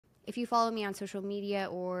if you follow me on social media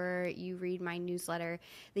or you read my newsletter,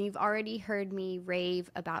 then you've already heard me rave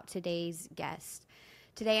about today's guest.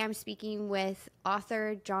 Today I'm speaking with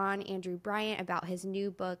author John Andrew Bryant about his new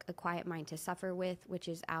book, A Quiet Mind to Suffer With, which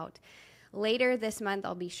is out later this month.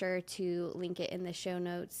 I'll be sure to link it in the show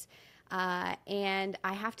notes. And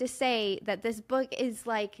I have to say that this book is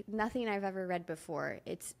like nothing I've ever read before.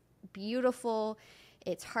 It's beautiful,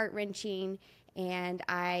 it's heart-wrenching, and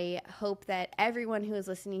I hope that everyone who is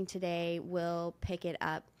listening today will pick it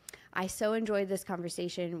up. I so enjoyed this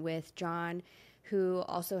conversation with John, who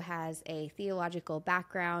also has a theological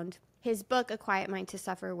background. His book, A Quiet Mind to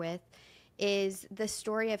Suffer With, is the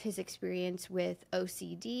story of his experience with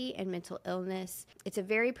OCD and mental illness. It's a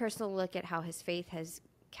very personal look at how his faith has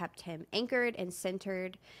kept him anchored and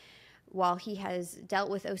centered while he has dealt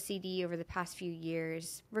with OCD over the past few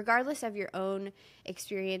years. Regardless of your own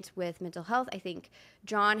experience with mental health, I think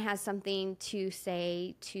John has something to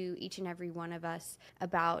say to each and every one of us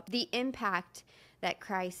about the impact that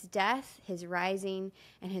Christ's death, his rising,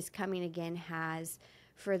 and his coming again has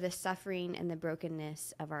for the suffering and the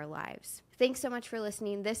brokenness of our lives. Thanks so much for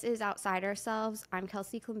listening. This is Outside Ourselves. I'm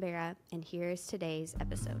Kelsi, and here's today's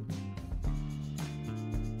episode.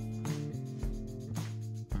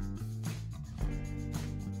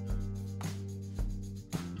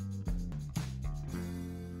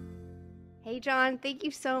 Hey, John, thank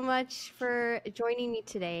you so much for joining me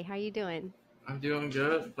today. How are you doing? I'm doing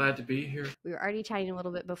good. Glad to be here. We were already chatting a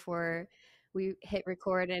little bit before we hit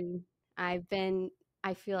record, and I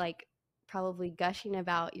feel like probably gushing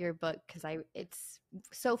about your book because it's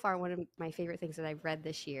so far one of my favorite things that I've read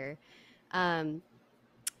this year. Um,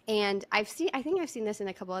 and I think I've seen this in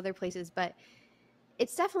a couple other places, but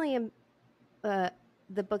it's definitely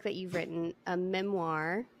the book that you've written, a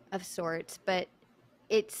memoir of sorts, but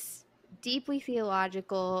it's deeply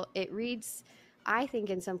theological. It reads, I think,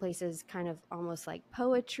 in some places kind of almost like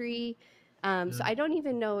poetry. So I don't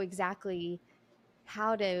even know exactly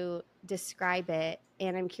how to describe it.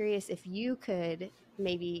 And I'm curious if you could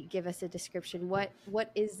maybe give us a description. What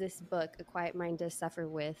is this book, A Quiet Mind to Suffer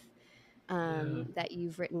With, Yeah, that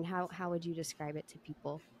you've written? How would you describe it to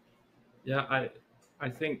people? yeah. I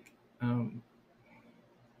think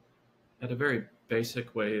at a very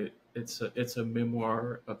basic way, it's a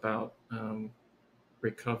memoir about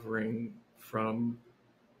recovering from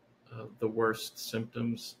the worst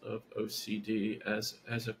symptoms of OCD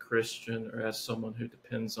as a Christian or as someone who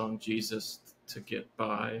depends on Jesus to get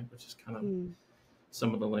by, which is kind of Mm,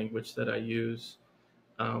 some of the language that I use.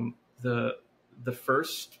 Um, the the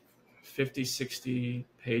first 50, 60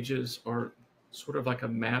 pages are sort of like a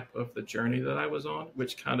map of the journey that I was on,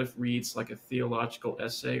 which kind of reads like a theological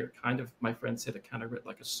essay, or kind of, my friend said it kind of read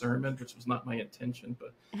like a sermon, which was not my intention,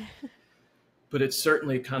 but it's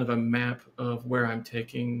certainly kind of a map of where I'm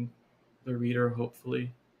taking the reader,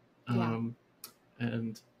 hopefully. yeah. Um,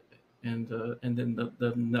 and and then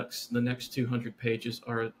the next 200 pages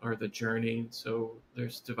are the journey. So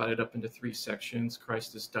there's divided up into three sections.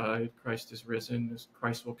 Christ has died, Christ is risen,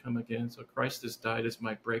 Christ will come again. So Christ has died is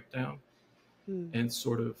my breakdown, Mm, and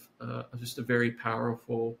sort of just a very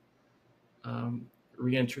powerful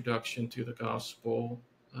reintroduction to the gospel,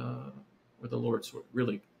 where the Lord sort of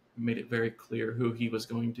really made it very clear who He was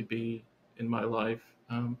going to be in my life.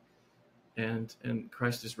 And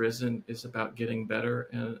Christ is risen is about getting better,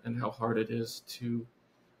 and how hard it is to,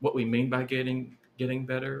 what we mean by getting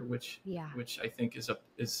better, yeah. which I think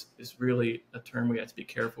is really a term we have to be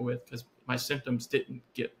careful with, because my symptoms didn't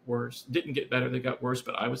get better, they got worse,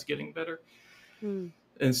 but I was getting better. Mm,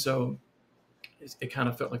 And so it kind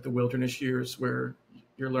of felt like the wilderness years, where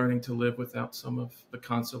you're learning to live without some of the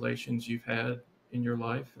consolations you've had in your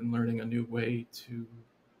life, and learning a new way to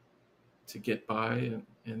get by,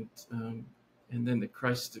 and then the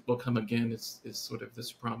Christ will come again is sort of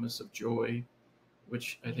this promise of joy,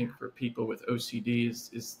 which I yeah. think for people with OCD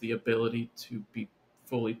is the ability to be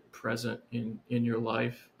fully present in your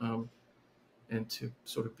life, and to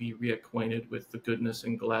sort of be reacquainted with the goodness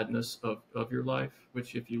and gladness of your life,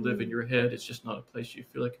 which if you live in Mm, your head, it's just not a place you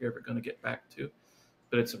feel like you're ever going to get back to.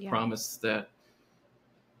 But it's a yeah. promise that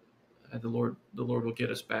the Lord will get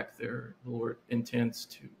us back there. The Lord intends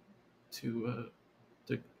to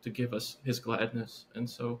to give us His gladness, and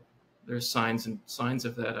so there's signs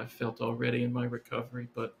of that I've felt already in my recovery.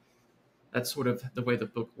 But that's sort of the way the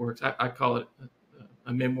book works. I call it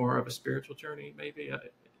a memoir of a spiritual journey. Maybe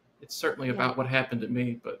it's certainly Yeah. about what happened to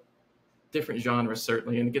me, but different genres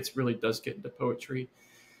certainly, and really does get into poetry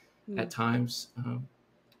at Mm, times.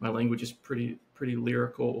 My language is pretty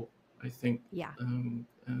lyrical, I think, yeah. and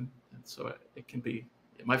so it can be,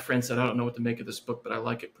 my friend said, I don't know what to make of this book, but I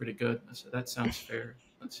like it pretty good. I said, that sounds fair.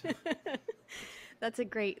 That's a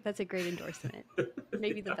great endorsement.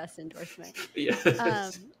 Maybe the best endorsement. Yes.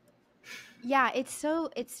 Um,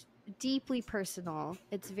 it's deeply personal.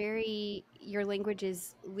 It's very, your language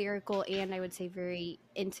is lyrical and I would say very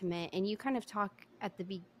intimate. And you kind of talk at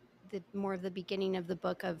the more of the beginning of the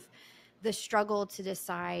book of the struggle to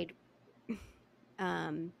decide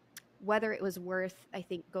um, whether it was worth, I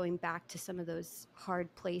think, going back to some of those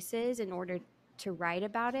hard places in order to write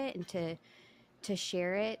about it and to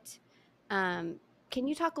share it. Um, can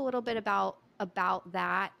you talk a little bit about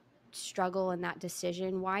that struggle and that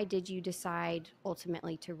decision? Why did you decide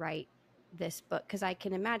ultimately to write this book? Because I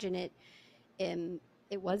can imagine it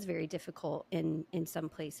was very difficult in some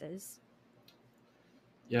places.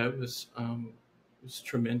 Yeah, it was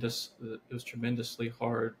tremendous. It was tremendously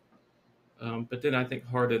hard. But then I think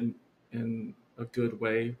hard in a good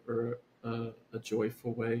way or a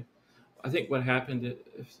joyful way. I think what happened,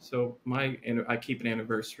 so I keep an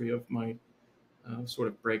anniversary of my sort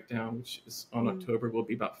of breakdown, which is on Mm, October, will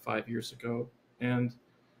be about 5 years ago. And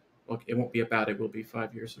well, it won't be about, it will be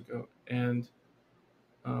 5 years ago. And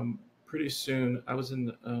pretty soon I was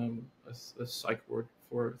in a psych ward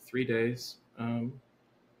for 3 days. And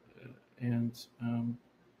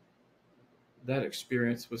that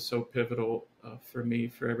experience was so pivotal for me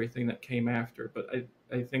for everything that came after. But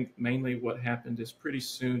I think mainly what happened is pretty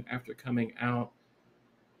soon after coming out,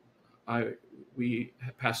 I we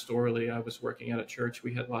pastorally, I was working at a church.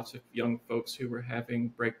 We had lots of young folks who were having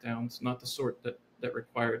breakdowns, not the sort that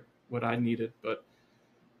required what I needed, but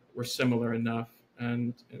were similar enough.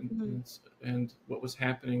 And and mm, and, and what was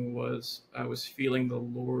happening was I was feeling the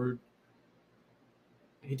Lord.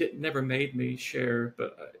 He didn't never made me share,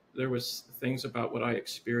 but there was things about what I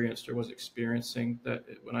experienced or was experiencing that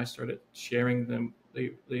when I started sharing them,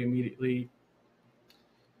 they immediately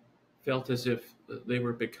felt as if they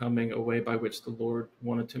were becoming a way by which the Lord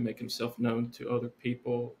wanted to make Himself known to other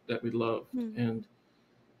people that we loved, mm. and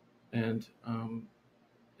and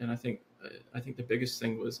I think the biggest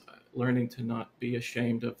thing was learning to not be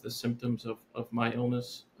ashamed of the symptoms of my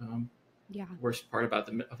illness. Yeah, Worst part about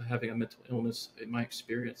of having a mental illness, in my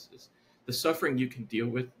experience, is the suffering you can deal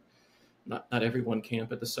with. Not everyone can,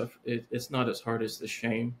 but it's not as hard as the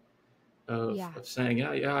shame yeah, of saying,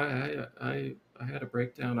 yeah, I had a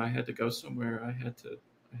breakdown. I had to go somewhere. I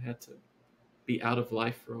had to be out of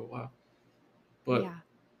life for a while. But yeah.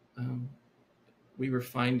 um, we were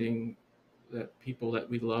finding that people that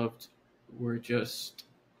we loved were just,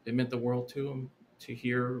 it meant the world to them to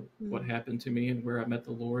hear what Mm, happened to me and where I met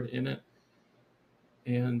the Lord in it.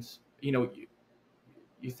 And, you know,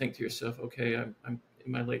 you think to yourself, okay, I'm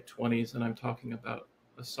in my late 20s and I'm talking about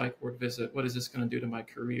a psych ward visit. What is this going to do to my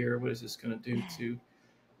career? What is this going to do to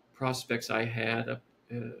prospects I had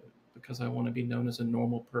because I want to be known as a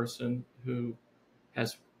normal person who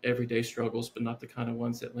has everyday struggles, but not the kind of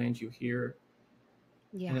ones that land you here.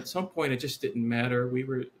 And yeah, at some point, it just didn't matter.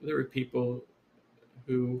 There were people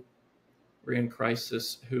who were in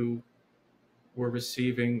crisis who were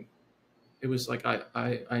receiving. It was like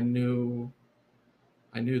I knew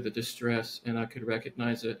the distress and I could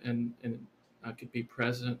recognize it and I could be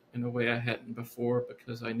present in a way I hadn't before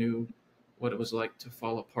because I knew what it was like to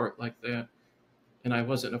fall apart like that. And I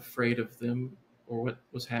wasn't afraid of them or what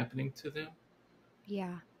was happening to them.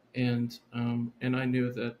 yeah, And I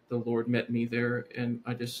knew that the Lord met me there, and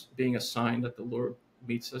I just being a sign that the Lord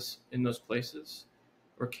meets us in those places,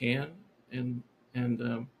 or can, and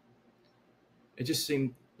and it just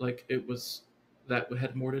seemed like it was that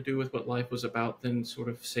had more to do with what life was about than sort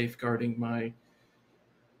of safeguarding my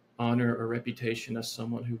honor or reputation as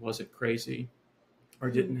someone who wasn't crazy or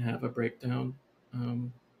mm, didn't have a breakdown.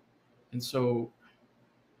 Um, and so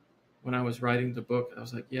when I was writing the book, I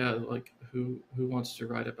was like, yeah, like who wants to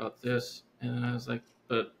write about this? And I was like,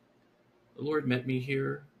 but the Lord met me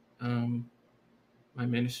here. Um, my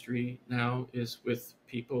ministry now is with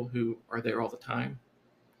people who are there all the time,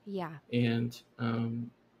 yeah, and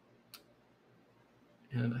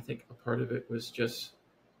and I think a part of it was just,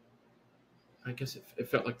 I guess it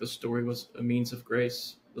felt like the story was a means of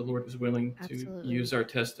grace. The Lord was willing to use absolutely. our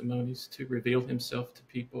testimonies to reveal Himself to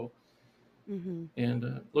people. Hmm.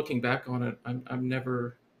 And looking back on it, I'm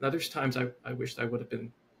never. Now, there's times I wished I would have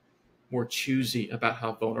been more choosy about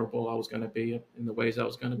how vulnerable I was going to be in the ways I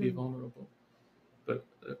was going to be Mm, vulnerable. But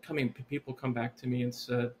people come back to me and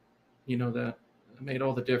said, you know, that it made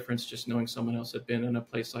all the difference just knowing someone else had been in a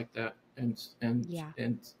place like that, yeah.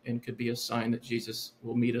 and could be a sign that Jesus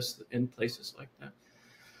will meet us in places like that.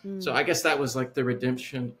 So Mm, I guess that was like the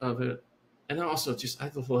redemption of it. And also just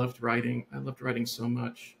I loved writing. I loved writing so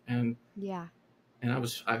much, and yeah. and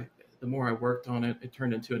the more I worked on it, it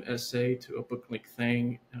turned into an essay, to a book length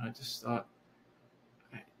thing, and I just thought,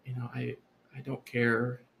 I don't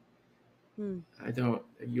care. Hmm. I don't.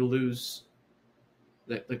 You lose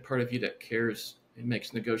that, the part of you that cares and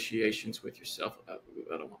makes negotiations with yourself about,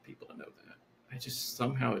 I don't want people to know that. I just,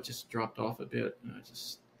 somehow it just dropped off a bit, and I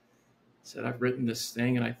just said, I've written this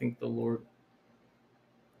thing, and I think the Lord.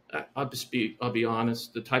 I'll be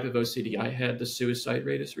honest. The type of OCD I had, the suicide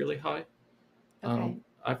rate is really high. Okay.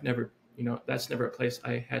 I've never, that's never a place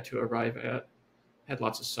I had to arrive at. Had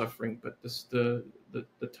lots of suffering, but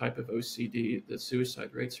the type of OCD, the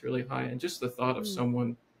suicide rate's really high, and just the thought of Hmm.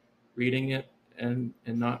 someone reading it and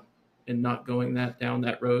not going down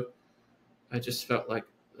that road, I just felt like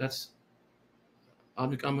that's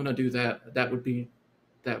I'm going to do that. That would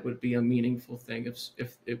be a meaningful thing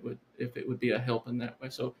if it would be a help in that way.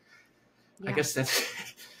 So I Yeah. guess that's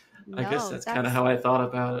I guess No, that's kind of that's, how I thought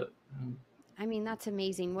about it. I mean, that's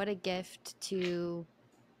amazing. What a gift to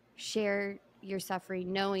share your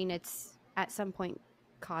suffering, knowing it's at some point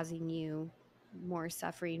causing you more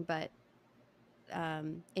suffering, but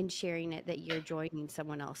in sharing it, that you're joining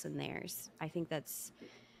someone else in theirs. I think that's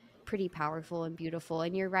pretty powerful and beautiful.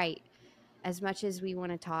 And you're right. As much as we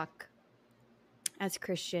want to talk as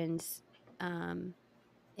Christians um,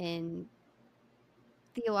 in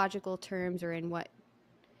theological terms or in what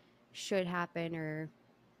should happen, or,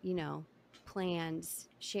 you know, plans,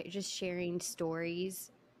 just sharing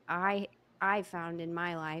stories, I I found in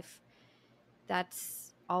my life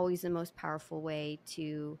that's always the most powerful way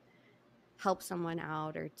to help someone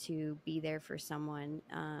out or to be there for someone,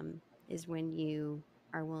 is when you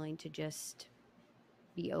are willing to just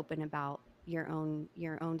be open about your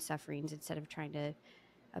own sufferings instead of trying to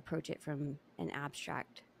approach it from an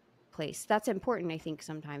abstract place. That's important, I think,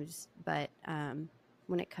 sometimes, but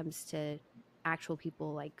when it comes to actual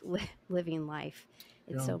people, like living life,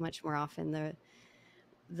 it's Yeah, so much more often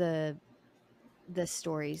the the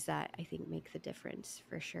stories that I think make the difference,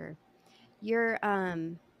 for sure. Your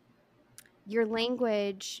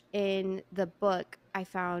language in the book I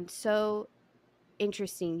found so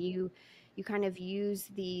interesting. You kind of use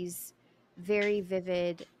these very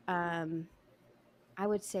vivid, I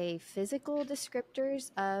would say, physical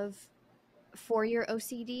descriptors of for your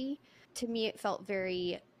OCD. To me, it felt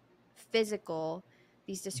very physical,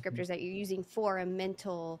 these hmm descriptors that you're using for a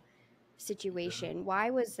mental yeah, situation. Why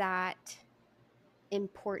was that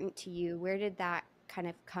important to you? Where did that kind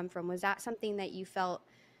of come from? Was that something that you felt,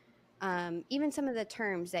 even some of the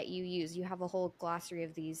terms that you use, you have a whole glossary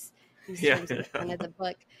of these yeah, terms at the yeah. front of the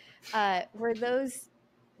book. Were those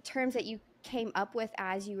terms that you came up with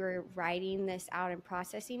as you were writing this out and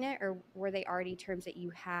processing it, or were they already terms that you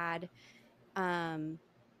had um,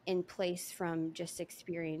 in place from just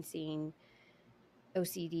experiencing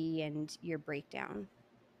OCD and your breakdown?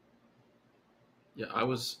 Yeah, I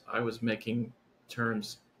was making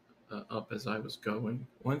terms up as I was going.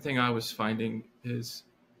 One thing I was finding is,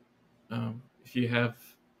 if you have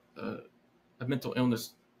uh, a mental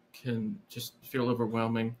illness, can just feel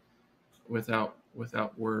overwhelming without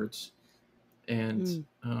words, and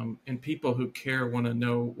Mm. and people who care want to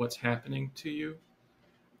know what's happening to you,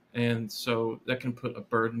 and so that can put a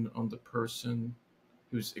burden on the person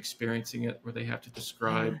who's experiencing it, where they have to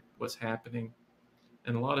describe Yeah. what's happening,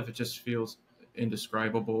 and a lot of it just feels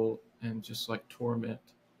indescribable and just like torment,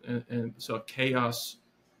 and so chaos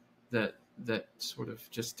that sort of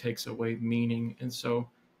just takes away meaning. And so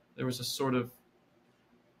there was a sort of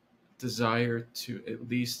desire to at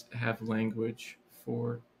least have language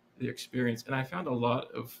for the experience, and I found a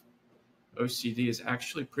lot of OCD is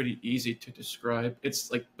actually pretty easy to describe.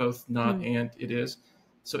 It's like both not Mm. and it is.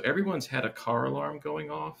 So everyone's had a car alarm going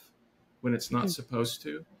off when it's not Mm. supposed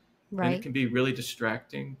to, and it Right. can be really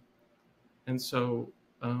distracting. And so,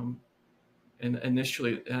 um, and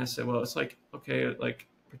initially, and I said, well, it's like, okay, like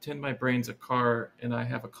pretend my brain's a car and I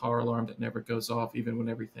have a car alarm that never goes off even when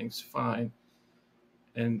everything's fine.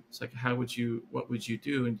 And it's like, what would you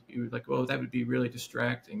do? And you were like, well, that would be really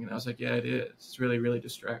distracting. And I was like, yeah, it is. It's really, really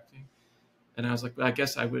distracting. And I was like, well, I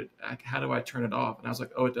guess I would. How do I turn it off? And I was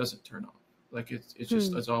like, oh, it doesn't turn off. Like it's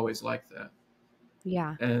just Hmm. it's always like that.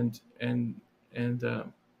 Yeah. And and and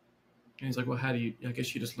and he's like, well, how do you? I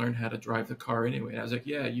guess you just learn how to drive the car anyway. And I was like,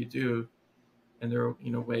 yeah, you do. And there are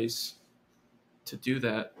ways to do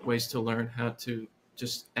that, ways to learn how to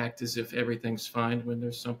just act as if everything's fine when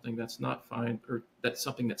there's something that's not fine, or that's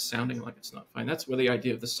something that's sounding like it's not fine. That's where the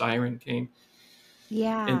idea of the siren came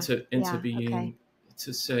Yeah. into Yeah. Okay. being,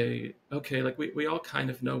 to say, okay, like we all kind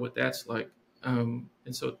of know what that's like, and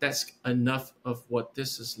so that's enough of what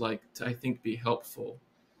this is like to, I think, be helpful.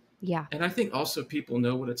 Yeah. And I think also people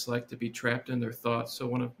know what it's like to be trapped in their thoughts. So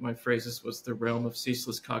one of my phrases was the realm of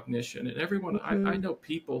ceaseless cognition. And everyone, I Hmm. know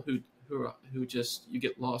people who just, you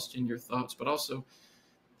get lost in your thoughts, but also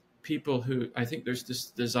people who, I think there's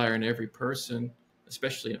this desire in every person,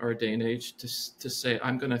 especially in our day and age, to say,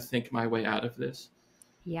 I'm going to think my way out of this,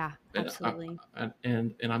 Yeah, and absolutely.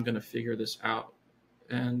 and I'm going to figure this out.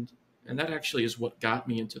 And that actually is what got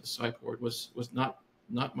me into the psych ward, was not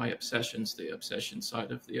my obsessions, the obsession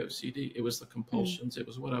side of the OCD. It was the Mm. compulsions. It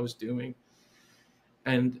was what I was doing.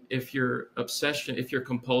 And if your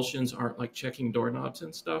compulsions aren't like checking doorknobs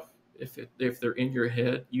and stuff, if they're in your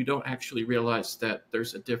head, you don't actually realize that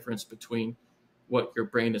there's a difference between what your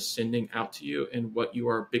brain is sending out to you and what you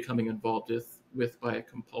are becoming involved with by a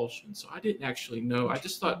compulsion. So I didn't actually know.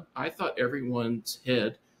 Interesting. I thought everyone's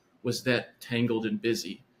head was that tangled and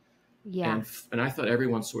busy, Yeah. and I thought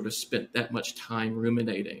everyone sort of spent that much time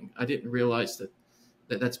ruminating. I didn't realize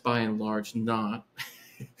that's by and large not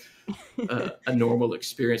a normal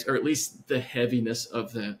experience, or at least the heaviness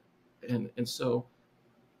of that. And so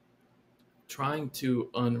trying to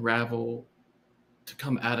unravel, to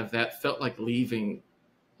come out of that, felt like leaving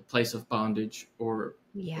a place of bondage,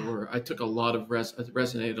 Yeah. or I took a lot of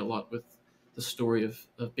resonated a lot with the story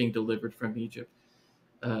of being delivered from Egypt,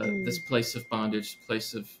 this Mm. place of bondage,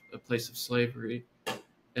 a place of slavery.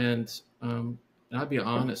 And and I'll be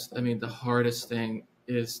honest, I mean, the hardest thing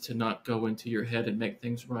is to not go into your head and make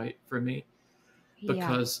things right for me, Yeah.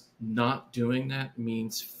 because not doing that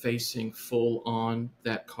means facing full on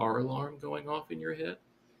that car alarm going off in your head.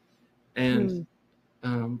 And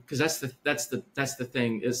Hmm. because that's the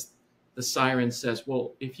thing, is the siren says,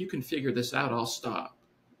 well, if you can figure this out, I'll stop.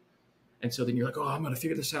 And so then you're like, oh, I'm going to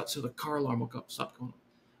figure this out so the car alarm will stop going.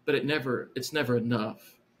 But it's never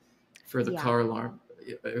enough for the Yeah. car alarm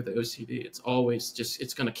or the OCD. It's always just,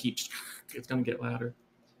 it's going to keep, it's going to get louder.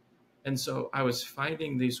 And so I was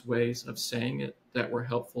finding these ways of saying it that were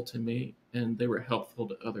helpful to me, and they were helpful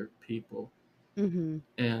to other people. Hmm.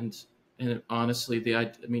 And honestly,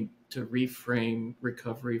 I mean, to reframe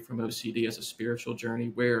recovery from OCD as a spiritual journey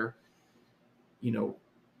where, you know,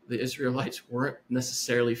 the Israelites weren't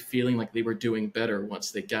necessarily feeling like they were doing better once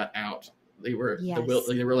they got out. Yes.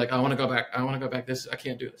 They were like, I want to go back. I want to go back. I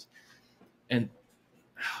can't do this. And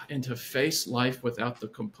to face life without the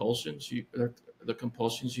compulsions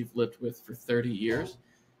you've lived with for 30 years,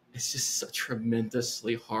 it's just so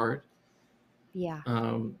tremendously hard. Yeah.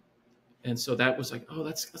 Um, and so that was like, oh,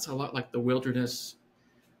 that's a lot like the wilderness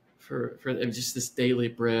for just this daily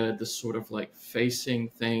bread, this sort of like facing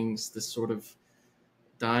things, this sort of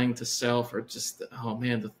dying to self, or just, oh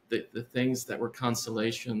man, the things that were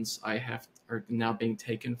consolations I have are now being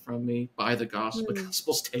taken from me by the gospel. The Hmm.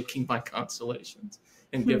 gospel's taking my consolations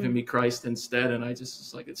and Hmm. giving me Christ instead, and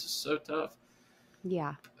it's like, it's just so tough.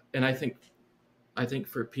 Yeah. And I think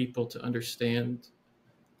for people to understand,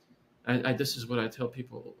 this is what I tell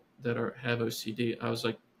people that have OCD. I was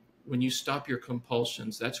like, when you stop your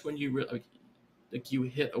compulsions, that's when like you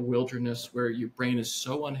hit a wilderness where your brain is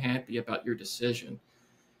so unhappy about your decision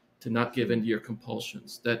to not give Hmm. into your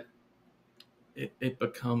compulsions that it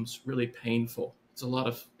becomes really painful. It's a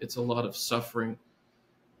lot of suffering.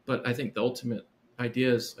 But I think the ultimate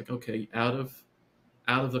idea is like, okay, out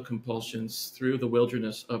of the compulsions, through the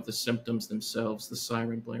wilderness of the symptoms themselves, the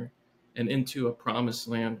siren blaring, and into a promised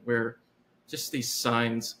land where just these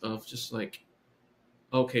signs of just like,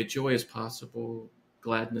 okay, joy is possible,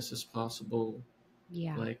 gladness is possible.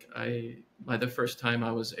 Yeah. Like by the first time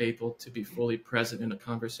I was able to be fully present in a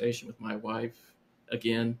conversation with my wife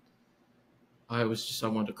again, I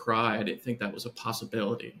wanted to cry. I didn't think that was a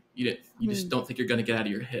possibility. You just Hmm. don't think you're going to get out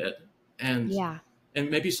of your head. And Yeah.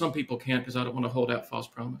 maybe some people can't, because I don't want to hold out false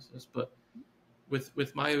promises. But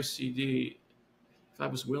with my OCD, if I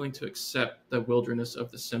was willing to accept the wilderness of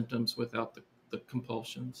the symptoms without the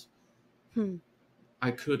compulsions, Hmm. I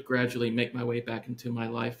could gradually make my way back into my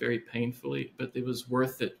life very painfully, but it was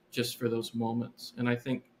worth it just for those moments. And I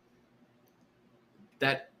think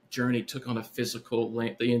that journey took on a physical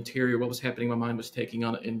length. The interior, what was happening in my mind, was taking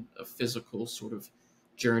on a physical sort of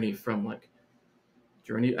journey, from like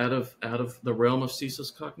journey out of the realm of ceaseless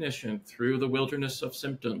cognition through the wilderness of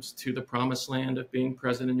symptoms to the promised land of being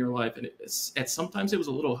present in your life. And sometimes it was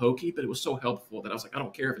a little hokey, but it was so helpful that I was like, I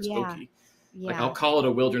don't care if it's Yeah. hokey. Like, I'll Yeah. call it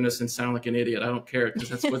a wilderness and sound like an idiot. I don't care, because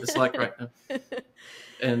that's what it's like right now.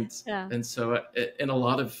 And Yeah. so and a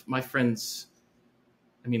lot of my friends,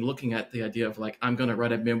 I mean, looking at the idea of like, I'm going to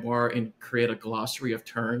write a memoir and create a glossary of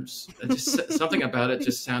terms, just something about it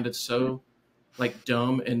just sounded so like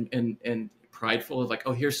dumb and prideful, of like,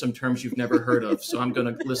 oh, here's some terms you've never heard of, so I'm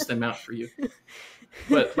going to list them out for you.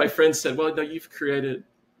 But my friend said, well, no, you've created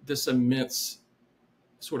this immense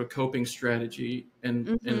sort of coping strategy and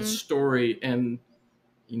a Mm-hmm. story, and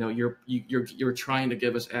you're trying to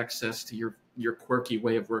give us access to your quirky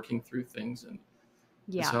way of working through things, and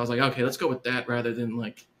Yeah. so I was like, okay, let's go with that rather than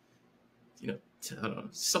like, I don't know,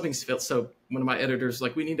 something's felt. So one of my editors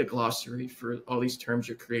like, we need a glossary for all these terms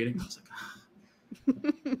you're creating. I was like,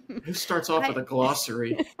 who starts off I with a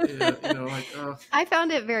glossary? Yeah, like, I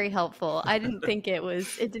found it very helpful. I didn't think it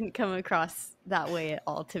didn't come across that way at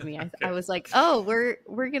all to me. I okay. was like, "Oh, we're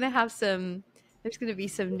going to have there's going to be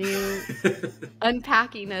some new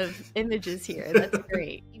unpacking of images here. That's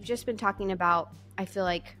great." You've just been talking about, I feel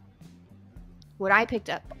like, what I picked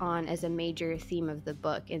up on as a major theme of the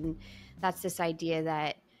book, and that's this idea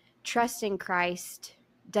that trust in Christ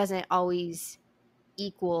doesn't always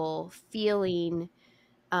equal feeling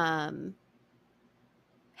um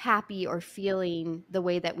happy or feeling the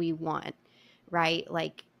way that we want, right?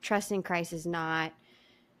 Like trust in Christ is not,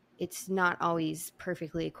 it's not always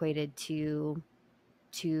perfectly equated to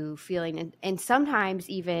feeling, and sometimes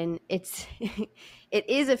even it's it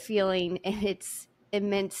is a feeling and it's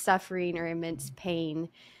immense suffering or immense pain,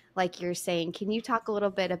 like you're saying. Can you talk a little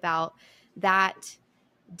bit about that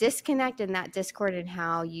disconnect and that discord and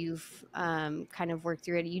how you've kind of worked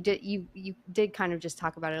through it? You did kind of just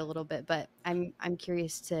talk about it a little bit, but I'm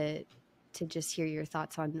curious to just hear your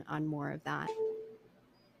thoughts on more of that.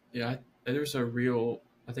 Yeah, there's a real,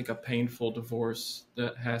 I think, a painful divorce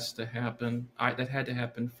that has to happen. That had to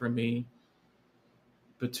happen for me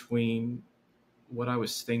between what I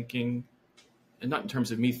was thinking, and not in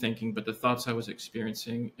terms of me thinking, but the thoughts I was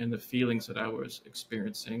experiencing and the feelings that I was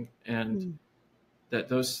experiencing, and Mm. that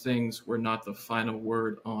those things were not the final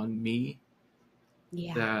word on me.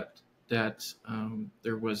 Yeah. That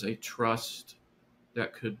there was a trust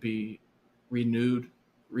that could be renewed,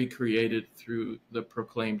 recreated through the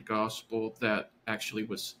proclaimed gospel that actually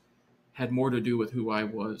was had more to do with who I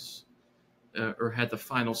was, or had the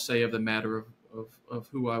final say of the matter of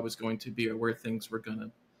who I was going to be, or where things were gonna,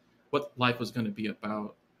 what life was going to be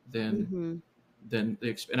about, than Mm-hmm.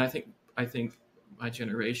 and I think my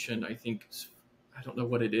generation, I don't know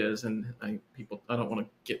what it is, and I don't want to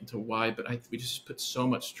get into why, but we just put so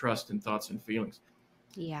much trust in thoughts and feelings,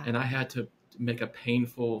 Yeah. and I had to make a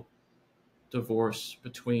painful divorce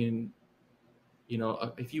between,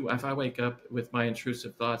 if I wake up with my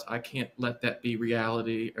intrusive thoughts, I can't let that be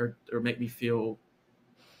reality, or make me feel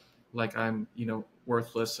like I'm,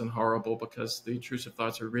 worthless and horrible, because the intrusive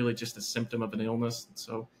thoughts are really just a symptom of an illness.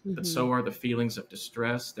 But Mm-hmm. so are the feelings of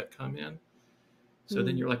distress that come in. So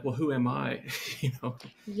then Mm. you're like, well, who am I? you know,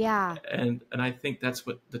 Yeah. and I think that's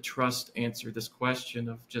what the trust answered this question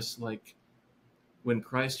of, just like, when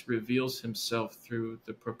Christ reveals himself through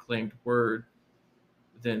the proclaimed word,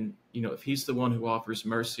 then, if he's the one who offers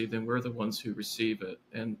mercy, then we're the ones who receive it.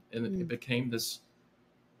 And it Mm. became this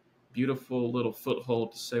beautiful little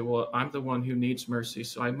foothold to say, well, I'm the one who needs mercy,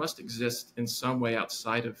 so I must exist in some way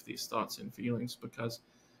outside of these thoughts and feelings, because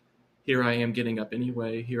here I am getting up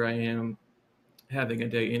anyway, here I am having a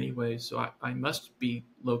day anyway, so I must be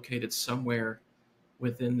located somewhere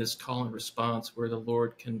within this call and response where the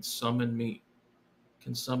Lord can summon me,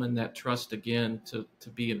 can summon that trust again to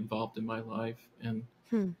be involved in my life. And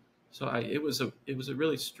Hmm. so it was a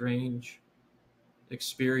really strange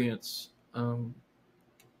experience.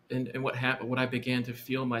 And what happened, what I began to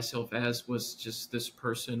feel myself as, was just this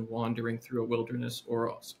person wandering through a wilderness,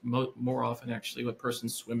 or more often actually a person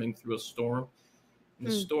swimming through a storm. And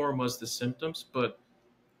the Hmm. storm was the symptoms, but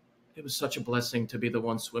it was such a blessing to be the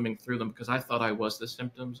one swimming through them, because I thought I was the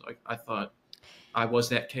symptoms. I thought I was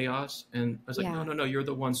that chaos, and I was like, no, Yeah. no, no, you're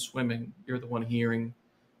the one swimming. You're the one hearing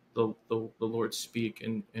the Lord speak,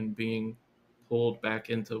 and being pulled back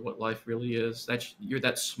into what life really is. You're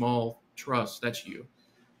that small trust. That's you.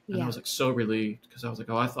 And I Yeah. was like so relieved, because I was like,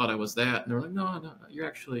 oh, I thought I was that. And they're like, no, no, no, you're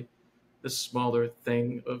actually this smaller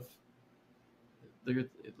thing of the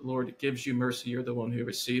Lord gives you mercy. You're the one who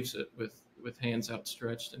receives it with hands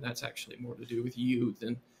outstretched, and that's actually more to do with you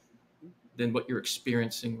than what you're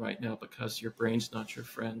experiencing right now, because your brain's not your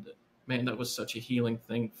friend. Man, that was such a healing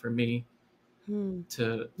thing for me Hmm.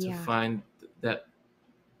 to Yeah. find that.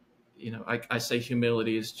 I say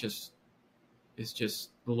humility is just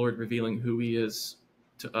the Lord revealing who He is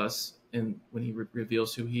to us, and when He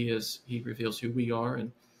reveals who He is, He reveals who we are,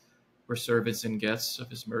 and we're servants and guests of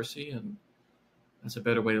His mercy. And that's a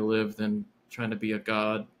better way to live than trying to be a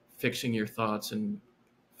God, fixing your thoughts and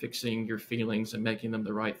fixing your feelings and making them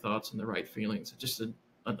the right thoughts and the right feelings. It's just an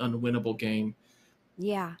unwinnable game.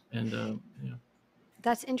 Yeah. And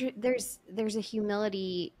There's a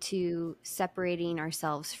humility to separating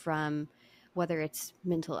ourselves from, whether it's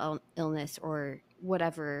mental illness or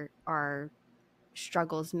whatever our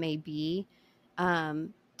struggles may be,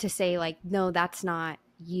 to say like, no, that's not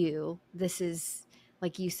you. This is,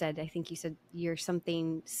 like you said, I think you said you're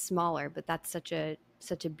something smaller, but that's such a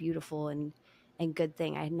beautiful and good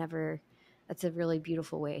thing. I had never, that's a really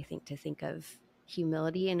beautiful way, I think, to think of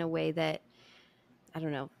humility in a way that, I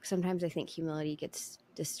don't know, sometimes I think humility gets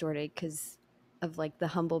distorted because of like the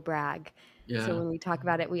humble brag. So Yeah. when we talk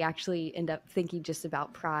about it, we actually end up thinking just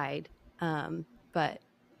about pride. But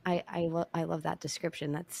I love that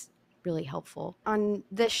description. That's really helpful. On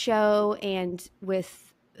this show and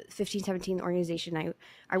with 1517, the organization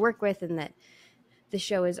I work with and that the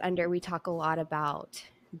show is under, we talk a lot about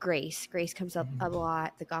grace. Grace comes up a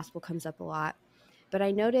lot. The gospel comes up a lot. But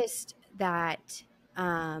I noticed that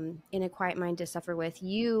in A Quiet Mind to Suffer With,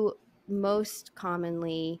 you most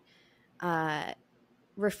commonly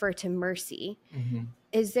refer to mercy. Mm-hmm.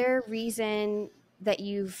 Is there a reason that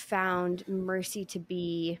you've found mercy to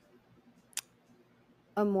be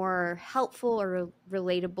a more helpful or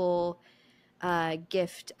relatable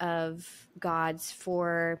gift of God's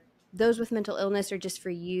for those with mental illness, or just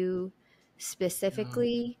for you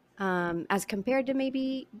specifically, as compared to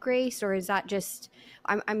maybe grace? Or is that just,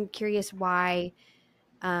 I'm curious why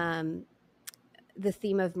um, the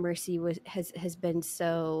theme of mercy has been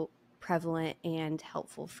so prevalent and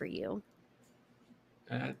helpful for you.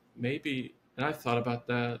 Maybe, and I've thought about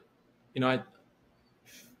that. You know,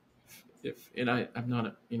 I'm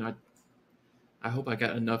not, I hope I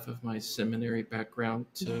got enough of my seminary background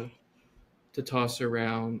to toss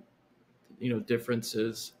around,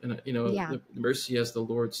 differences, and Yeah. the mercy as the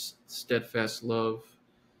Lord's steadfast love,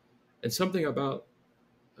 and something about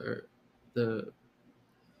the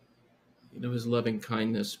his loving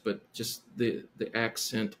kindness, but just the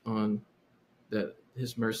accent on that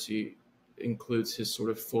his mercy includes his sort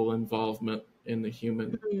of full involvement in the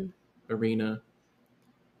human Mhm. arena,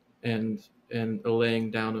 and a laying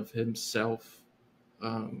down of himself,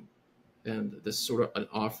 um, and this sort of an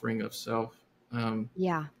offering of self. Um,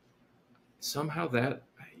 Yeah. Somehow that,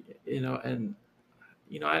 and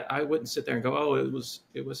I wouldn't sit there and go, oh, it was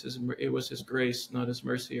his grace, not his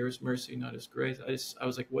mercy, or his mercy, not his grace. I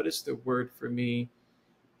was like, what is the word for me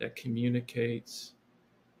that communicates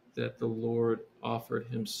that the Lord offered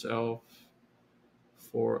himself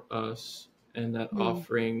for us, and that Mm.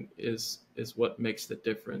 offering is what makes the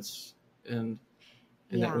difference, and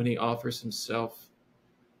that Yeah. when he offers himself,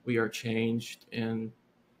 we are changed. And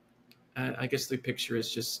I guess the picture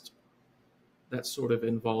is just that sort of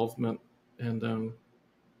involvement. And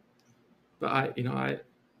but I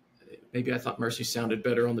maybe I thought mercy sounded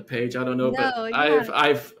better on the page. I don't know, but No, yeah.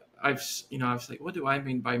 I was like, what do I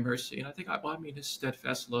mean by mercy? And I think I mean his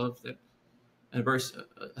steadfast love, that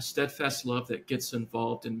a steadfast love that gets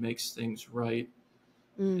involved and makes things right,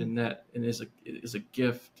 Mm. and is a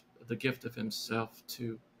gift, the gift of himself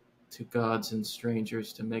to gods and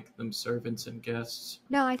strangers, to make them servants and guests.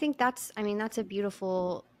 No, I think that's, I mean, that's a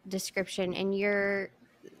beautiful description. And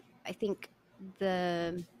I think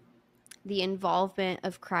the the involvement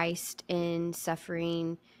of Christ in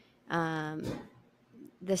suffering, um,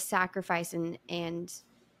 the sacrifice and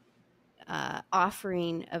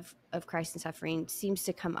offering of Christ and suffering seems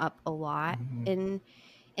to come up a lot Mm-hmm.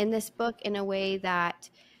 in this book in a way that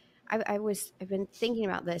I've been thinking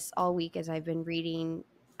about this all week as I've been reading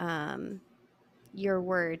um, your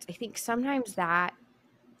words. I think sometimes that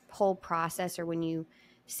whole process, or when you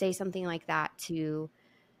say something like that to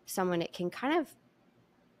someone, it can kind of,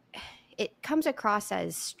 it comes across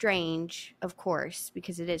as strange, of course,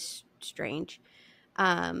 because it is strange.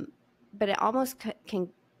 Um, but it almost can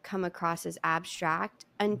come across as abstract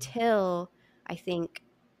until I think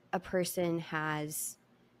a person has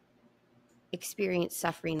experienced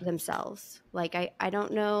suffering themselves. Like I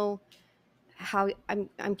don't know how,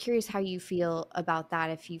 I'm curious how you feel about that,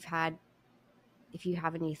 if you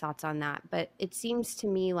have any thoughts on that. But it seems to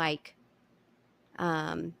me like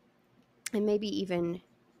um and maybe even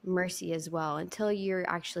mercy as well, until you're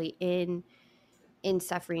actually in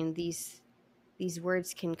suffering, these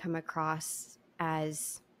words can come across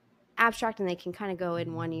as abstract, and they can kind of go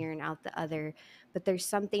in one ear and out the other. But there's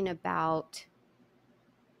something about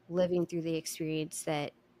living through the experience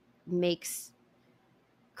that makes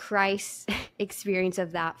Christ's experience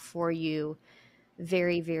of that for you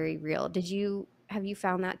very, very real. Have you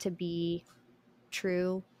found that to be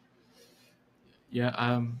true? Yeah,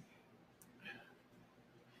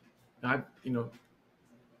 I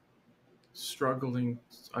struggling.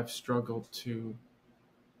 I've struggled to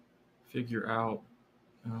figure out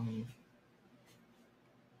um,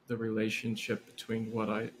 the relationship between what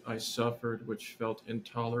I suffered, which felt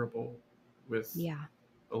intolerable, with Yeah.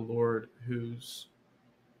 a Lord whose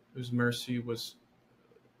mercy was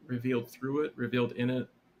revealed through it, revealed in it,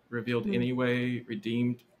 revealed Mm. anyway,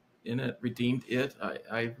 redeemed in it, redeemed it.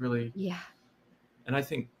 I really, Yeah. and I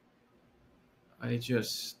think I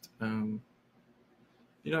just,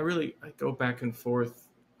 really, I go back and forth.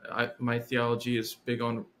 My theology is big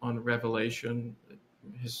on revelation.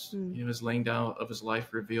 Mm. His laying down of his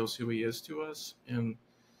life reveals who he is to us, and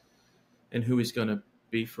who he's going to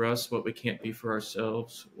be for us, what we can't be for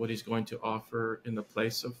ourselves, what he's going to offer in the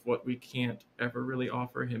place of what we can't ever really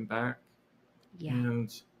offer him back. Yeah.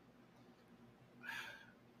 And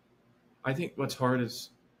I think what's hard is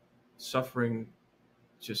suffering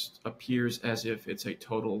just appears as if it's a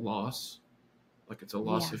total loss, like it's a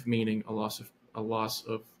loss Yeah. of meaning, a loss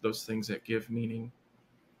of those things that give meaning.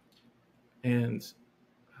 And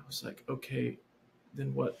I was like, okay,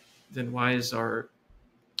 then what? Then why is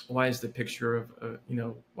the picture of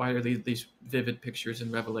why are these vivid pictures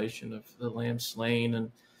in Revelation of the Lamb slain,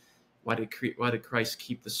 and why did Christ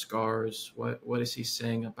keep the scars? What is he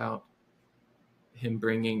saying about him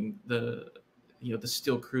bringing the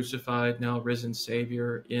still crucified, now risen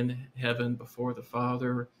Savior in heaven before the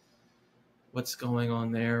Father? What's going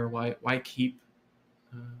on there? Uh,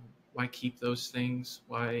 why keep those things?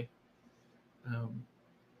 Why? Um,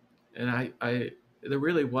 and I there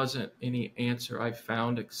really wasn't any answer I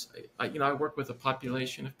found. I work with a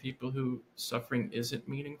population of people who suffering isn't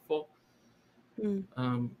meaningful, Mm.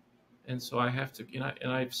 um, and so I have to.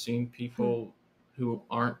 And I've seen Hmm. people who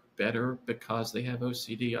aren't better because they have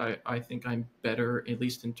OCD. I think I'm better, at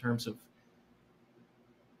least in terms of.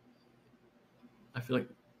 I feel like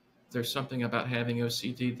there's something about having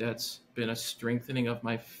OCD that's been a strengthening of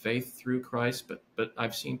my faith through Christ. But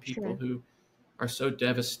I've seen people Sure. who are so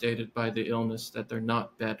devastated by the illness that they're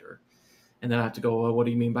not better. And then I have to go, well, what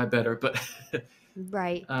do you mean by better? But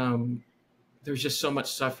Right. um, there's just so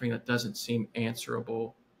much suffering that doesn't seem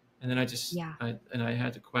answerable. And then Yeah. I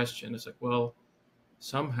had to question. It's like, well,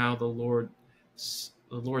 somehow the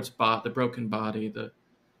broken body, the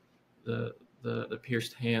the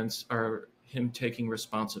pierced hands are him taking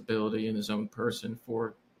responsibility in his own person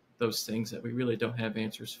for those things that we really don't have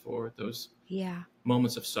answers for. Those Yeah.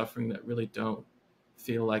 moments of suffering that really don't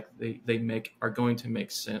feel like they are going to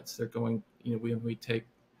make sense. They're going, when we take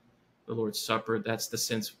the Lord's Supper, that's the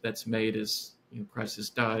sense that's made is, Christ has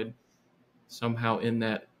died. Somehow in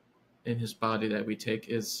his body that we take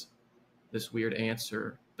is this weird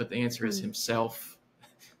answer, but the answer is Hmm. himself,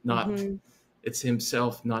 not Mm-hmm. it's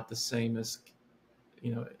himself, not the same as,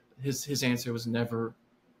 his answer was never,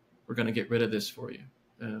 we're going to get rid of this for you.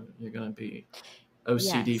 You're going to be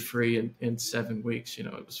OCD Yes. free in 7 weeks.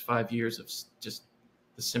 It was 5 years of just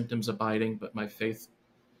the symptoms abiding, but my faith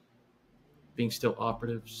being still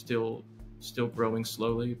operative, still growing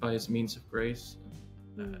slowly by his means of grace.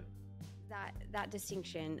 Uh, Mm. That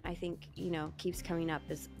distinction, I think, keeps coming up,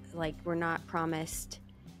 is like we're not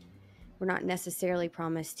necessarily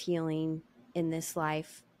promised healing in this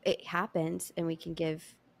life. It happens, and we can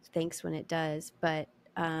give thanks when it does, but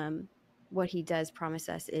what he does promise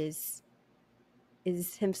us is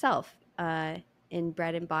himself, in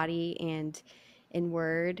bread and body and in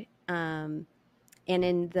word, and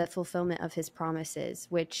in the fulfillment of his promises,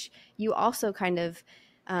 which you also kind of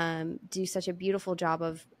do such a beautiful job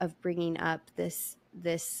of bringing up this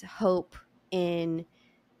hope in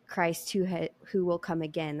Christ who will come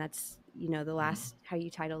again. That's the last, how you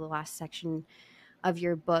title the last section of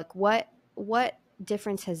your book. What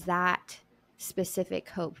difference has that specific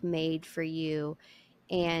hope made for you,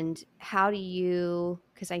 and how do you?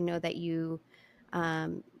 Because I know that you've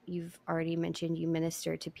already mentioned you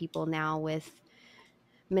minister to people now with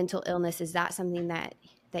mental illness. Is that something that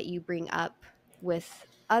you bring up with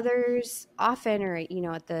others often, or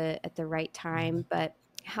at the right time? But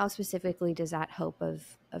how specifically does that hope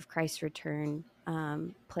of Christ's return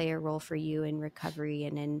play a role for you in recovery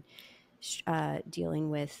and in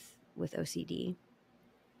dealing with OCD?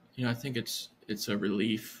 I think it's a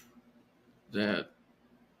relief that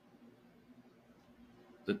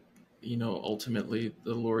that ultimately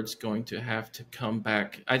the Lord's going to have to come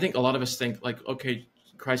back. I think a lot of us think like, okay,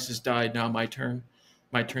 Christ has died, now my turn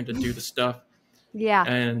to do the stuff, Yeah,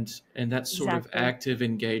 and that sort of exactly. active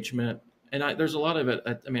engagement. And there's a lot of it.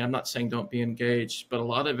 I mean, I'm not saying don't be engaged, but a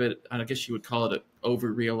lot of it, I guess you would call it an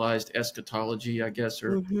over-realized eschatology, I guess,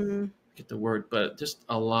 or Mm-hmm. get the word, but just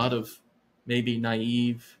a lot of maybe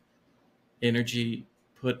naive energy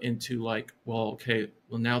put into like, well, okay,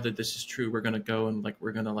 well, now that this is true, we're going to go and like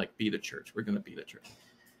we're going to like be the church. We're going to be the church.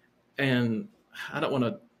 And I don't want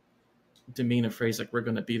to demean a phrase like we're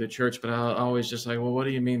going to be the church, but I always just like, well, what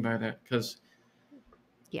do you mean by that? Because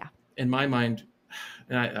Yeah. in my mind,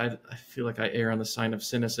 and I feel like I err on the side of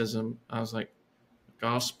cynicism. I was like,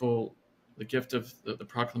 gospel, the gift of the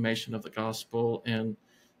proclamation of the gospel and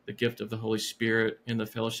the gift of the Holy Spirit and the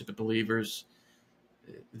fellowship of believers,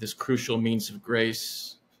 this crucial means of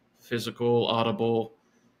grace, physical, audible,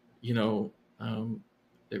 you know, um,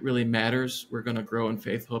 it really matters. We're going to grow in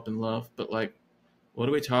faith, hope, and love. But like, what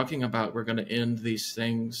are we talking about? We're going to end these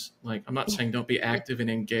things. Like, I'm not saying don't be active and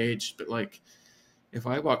engaged, but like, if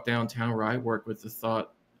I walk downtown where I work with the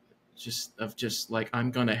thought just like I'm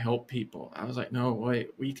going to help people, I was like, no,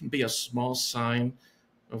 wait, we can be a small sign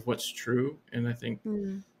of what's true. And I think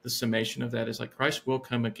Mm. the summation of that is like Christ will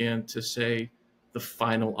come again to say the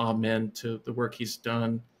final amen to the work he's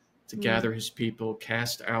done, to Mm. gather his people,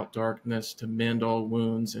 cast out darkness, to mend all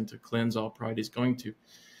wounds, and to cleanse all pride. He's going to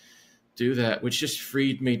do that, which just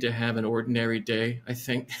freed me to have an ordinary day. I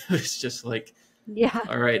think it's just like, Yeah.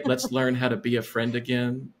 all right, let's learn how to be a friend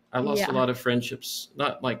again. I lost a Yeah. lot of friendships,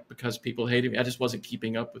 not like because people hated me. I just wasn't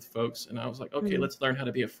keeping up with folks. And I was like, okay, Mm. let's learn how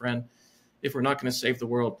to be a friend. If we're not going to save the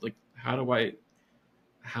world, like, how do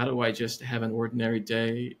I just have an ordinary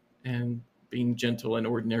day and being gentle in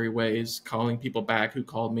ordinary ways, calling people back who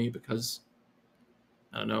called me because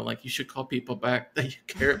I don't know, like you should call people back that you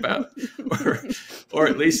care about, or or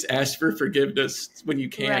at least ask for forgiveness when you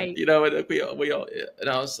can't, Right. you know. And we all, and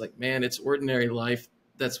I was like, man, it's ordinary life.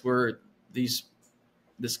 That's where these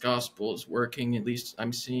this gospel is working. At least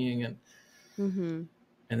I'm seeing, Mm-hmm.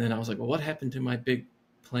 and then I was like, well, what happened to my big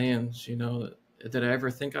plans? You know, did I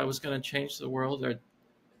ever think I was going to change the world, or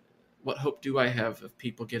what hope do I have of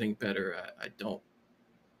people getting better? I don't.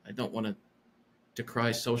 I don't want to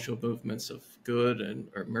decry social movements of good and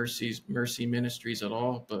or mercy ministries at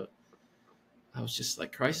all, but I was just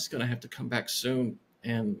like, Christ is going to have to come back soon,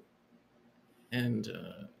 and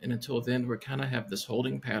until then, we kind of have this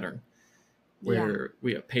holding pattern Yeah. where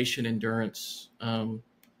we have patient endurance,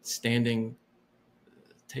 standing,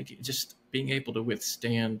 taking, just being able to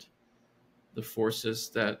withstand the forces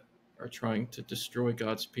that are trying to destroy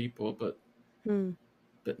God's people, Mm.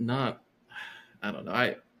 but not. I don't know.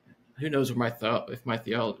 I who knows where my thought if my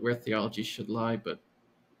theology where theology should lie, but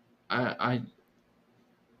I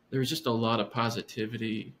there's just a lot of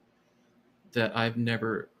positivity that I've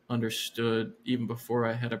never understood even before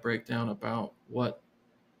I had a breakdown about what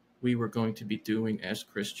we were going to be doing as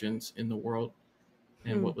Christians in the world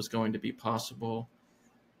and Mm. what was going to be possible.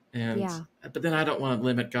 And Yeah. but then I don't want to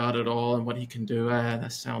limit God at all and what he can do.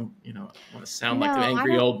 That sound, I want to sound like an No, I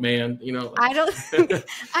angry don't. old man, I don't. like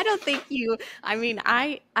I don't think you. I mean,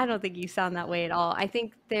 I don't think you sound that way at all. I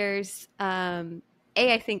think there's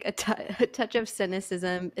I think a touch of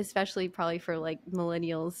cynicism, especially probably for like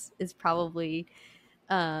millennials, is probably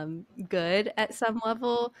good at some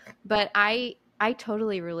level. But I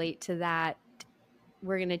totally relate to that.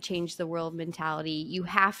 We're gonna change the world mentality. You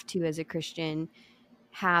have to, as a Christian,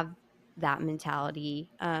 have that mentality.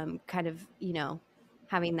 Kind of,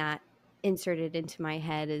 having that inserted into my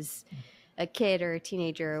head as a kid or a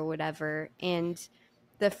teenager or whatever. And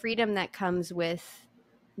the freedom that comes with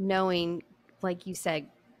knowing, like you said,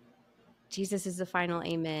 Jesus is the final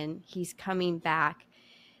amen. He's coming back.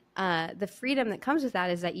 The freedom that comes with that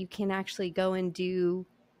is that you can actually go and do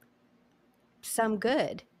some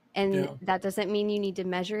good. And yeah, that doesn't mean you need to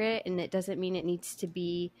measure it. And it doesn't mean it needs to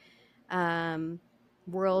be um,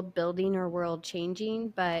 world building or world changing,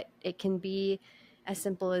 but it can be as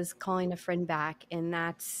simple as calling a friend back. And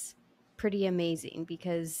that's pretty amazing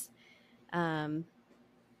because um,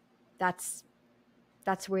 that's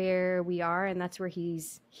where we are, and that's where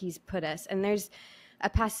he's put us. And there's a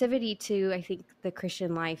passivity to, I think, the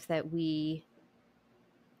Christian life that we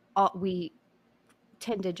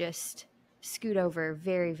tend to just scoot over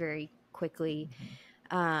very, very quickly.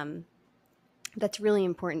 Um, that's really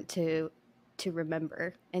important to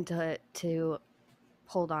remember and to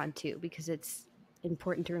hold on to, because it's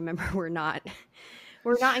important to remember we're not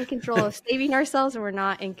in control of saving ourselves, and we're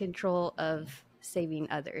not in control of saving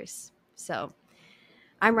others. So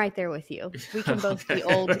I'm right there with you. We can both be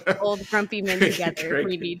old, okay. grumpy men great, together if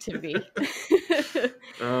we great. need to be.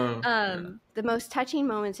 Oh yeah. The most touching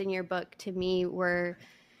moments in your book to me were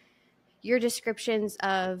your descriptions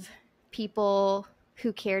of people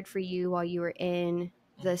who cared for you while you were in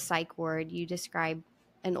the psych ward. You describe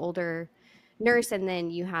an older nurse, and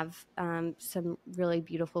then you have some really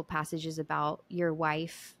beautiful passages about your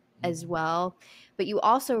wife as well. But you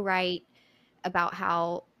also write about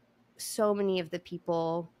how so many of the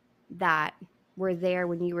people that were there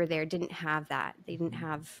when you were there didn't have that. They didn't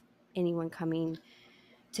have anyone coming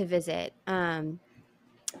to visit.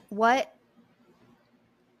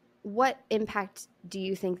 What impact do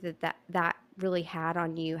you think that really had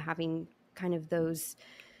on you, having kind of those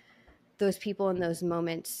people in those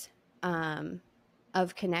moments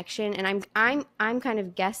of connection. And I'm kind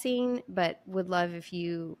of guessing, but would love if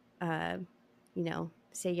you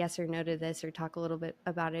say yes or no to this, or talk a little bit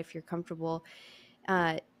about it if you're comfortable.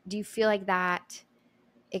 Do you feel like that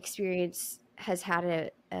experience has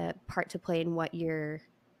had a part to play in what you're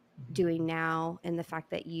doing now, and the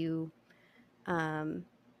fact that you kind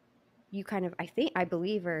of, I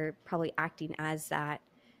believe, are probably acting as that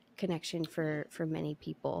connection for many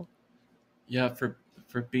people? Yeah, for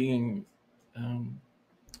being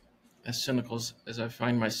as cynical as I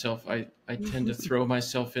find myself, I tend to throw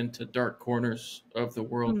myself into dark corners of the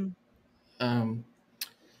world, Mm. um,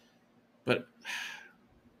 but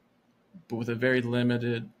with a very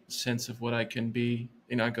limited sense of what I can be.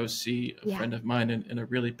 I go see a Yeah. friend of mine in a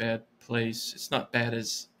really bad place. It's not bad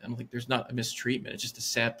as I don't think there's not a mistreatment. It's just a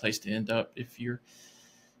sad place to end up if you've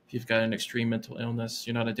got an extreme mental illness.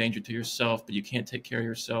 You're not a danger to yourself, but you can't take care of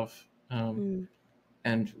yourself. Mm.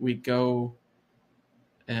 And we go,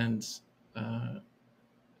 and uh,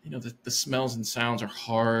 the smells and sounds are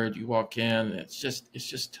hard. You walk in, and it's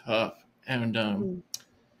just tough. Mm.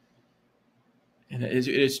 And it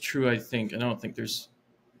is true. I think, and I don't think it's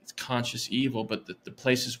conscious evil, but the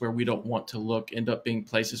places where we don't want to look end up being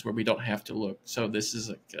places where we don't have to look. So this is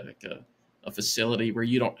like a facility where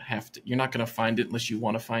you don't have to. You're not going to find it unless you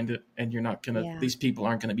want to find it, and you're not going to. Yeah. These people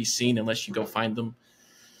aren't going to be seen unless you go find them.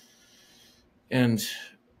 And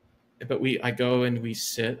I go and we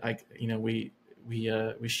sit.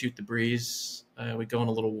 We shoot the breeze. We go on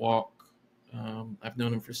a little walk. I've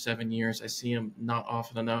known him for 7 years. I see him not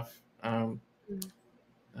often enough. Mm.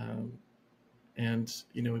 Um, and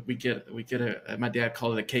we get my dad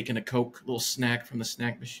called it a cake and a Coke, little snack from the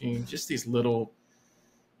snack machine. Just these little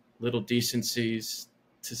decencies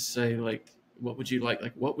to say, like, what would you like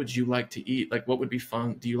what would you like to eat, like what would be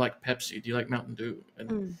fun, do you like Pepsi, do you like Mountain Dew?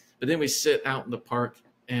 Mm. But then we sit out in the park,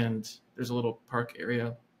 and there's a little park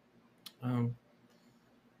area, um,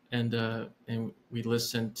 and we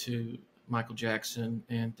listen to Michael Jackson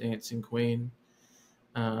and Dancing Queen.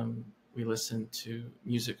 We listen to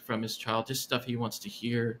music from his child, just stuff he wants to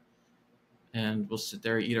hear, and we'll sit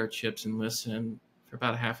there, eat our chips, and listen for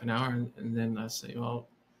about a half an hour, and then I say, well,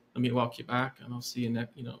 let me walk you back, and I'll see you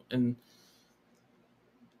next, and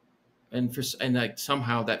like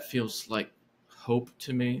somehow that feels like hope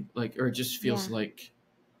to me, like, or it just feels Yeah. like,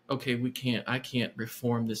 okay, I can't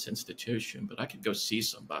reform this institution, but I could go see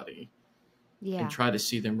somebody and Yeah. try to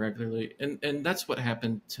see them regularly, and that's what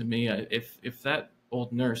happened to me. If that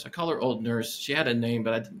old nurse, I call her old nurse, she had a name,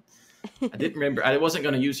 but I didn't remember. I wasn't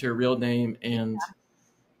going to use her real name, and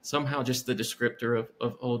somehow just the descriptor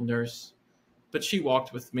of old nurse. But she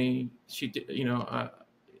walked with me. She did,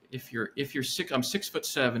 if you're sick, I'm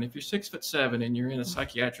 6'7". If you're 6'7" and you're in a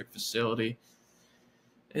psychiatric facility,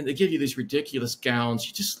 and they give you these ridiculous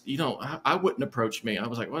gowns, I wouldn't approach me. I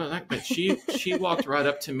was like, what is that? But she walked right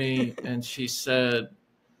up to me, and she said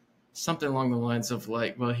something along the lines of,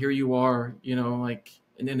 like, well, here you are, like,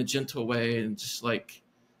 and in a gentle way, and just like,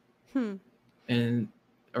 Hmm. and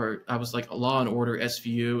or I was like, Law and Order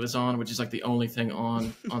SVU is on, which is like the only thing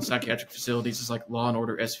on psychiatric facilities is like Law and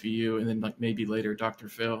Order SVU, and then like maybe later Dr.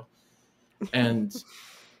 Phil, and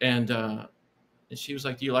and and she was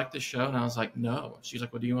like, do you like this show? And I was like, no. She's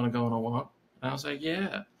like, well, do you want to go on a walk? And I was like,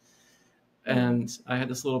 yeah. Mm. And I had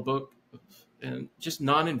this little book, and just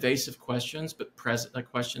non-invasive questions, but present, like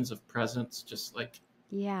questions of presence, just like,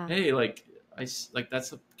 Yeah. hey, like, like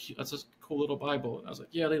that's a cool little Bible. And I was like,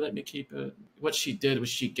 yeah, they let me keep it. What she did was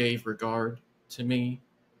she gave regard to me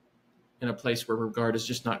in a place where regard is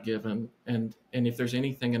just not given. And if there's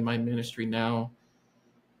anything in my ministry now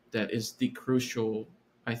that is the crucial,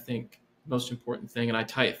 I think, most important thing, and I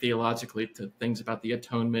tie it theologically to things about the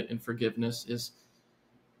atonement and forgiveness, is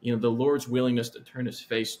the Lord's willingness to turn his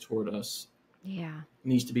face toward us Yeah.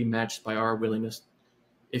 needs to be matched by our willingness.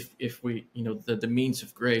 If we, the means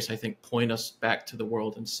of grace, I think, point us back to the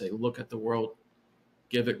world and say, look at the world,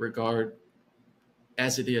 give it regard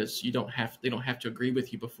as it is. They don't have to agree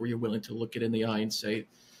with you before you're willing to look it in the eye and say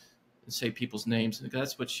people's names. And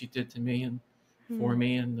that's what she did to me and for Hmm.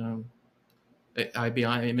 me. And I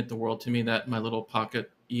meant the world to me, that my little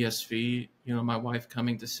pocket ESV, my wife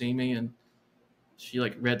coming to see me, and she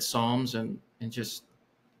like read Psalms and just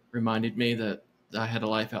reminded me that I had a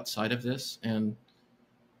life outside of this, and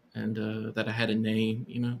that I had a name,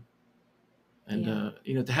 and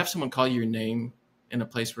Yeah. to have someone call you your name in a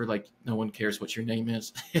place where like no one cares what your name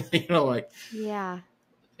is, like, Yeah.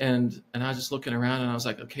 and I was just looking around, and I was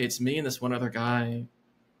like, okay, it's me and this one other guy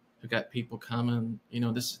who got people coming.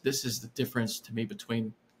 This is the difference to me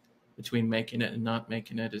between making it and not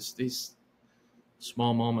making it, is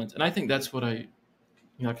small moments. And I think that's what I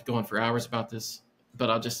could go on for hours about this, but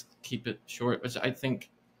I'll just keep it short. But I think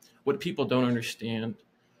what people don't understand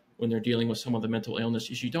when they're dealing with someone with a mental illness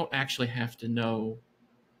is you don't actually have to know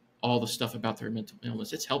all the stuff about their mental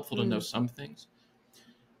illness. It's helpful to know some things.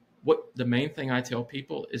 What the main thing I tell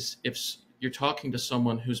people is, if you're talking to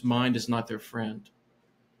someone whose mind is not their friend,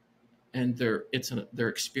 and they're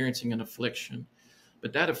experiencing an affliction,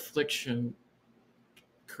 but that affliction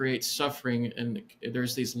creates suffering, and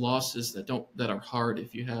there's these losses that are hard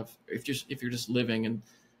if you're just living. And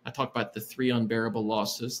I talk about the three unbearable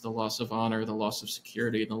losses: the loss of honor, the loss of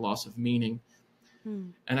security, and the loss of meaning.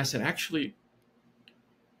 And I said, actually,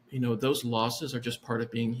 those losses are just part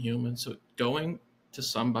of being human. So going to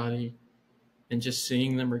somebody and just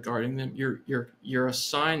seeing them, regarding them, you're a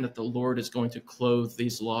sign that the Lord is going to clothe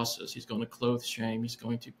these losses. He's going to clothe shame. He's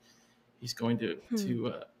going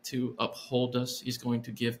to uphold us. He's going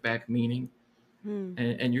to give back meaning.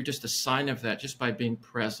 And you're just a sign of that just by being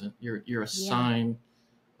present. You're a sign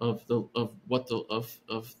of what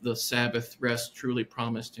the Sabbath rest truly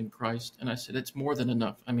promised in Christ. And I said, it's more than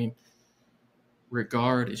enough. I mean,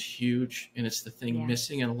 regard is huge, and it's the thing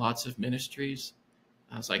missing in lots of ministries.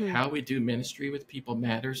 I was like, how we do ministry with people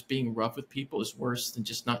matters. Being rough with people is worse than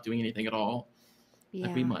just not doing anything at all.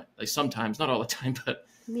 Like we might, like sometimes, not all the time, but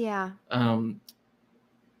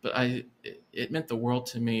it meant the world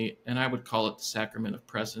to me, and I would call it the sacrament of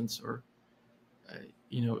presence, or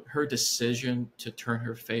her decision to turn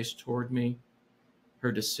her face toward me,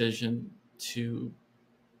 her decision to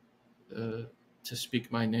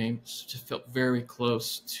speak my name, just felt very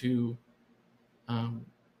close to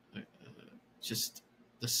just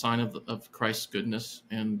the sign of Christ's goodness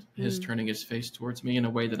and his turning his face towards me in a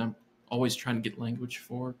way that I'm always trying to get language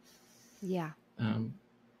for.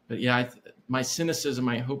 But yeah, my cynicism,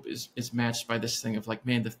 I hope, is matched by this thing of like,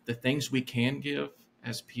 man, the things we can give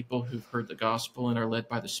as people who've heard the gospel and are led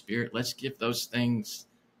by the Spirit, let's give those things,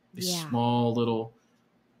 these small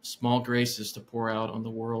graces to pour out on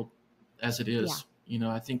the world as it is.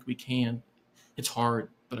 I think we can. It's hard,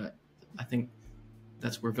 but I think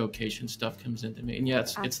that's where vocation stuff comes into me. And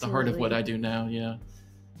it's the heart of what I do now. Yeah.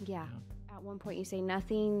 At one point you say,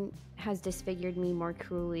 nothing has disfigured me more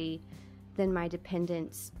cruelly than my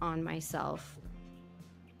dependence on myself.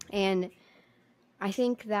 And I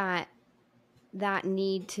think that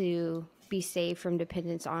need to be saved from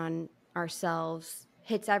dependence on ourselves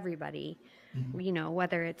hits everybody,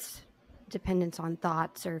 whether it's dependence on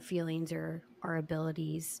thoughts or feelings or our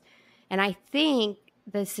abilities. And I think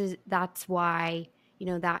that's why,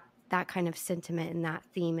 that kind of sentiment and that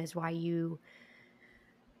theme is why you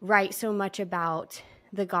write so much about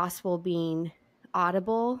the gospel being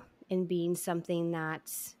audible and being something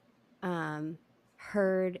that's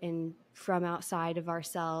heard and from outside of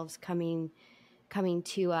ourselves coming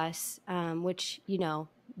to us, which,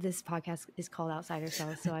 this podcast is called Outside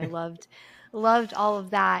Ourselves. So I loved all of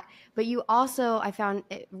that. But you also, I found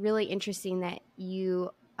it really interesting that you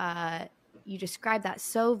described that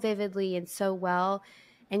so vividly and so well.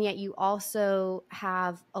 And yet you also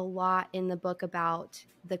have a lot in the book about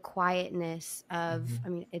the quietness of, I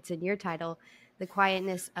mean, it's in your title, the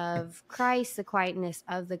quietness of Christ, the quietness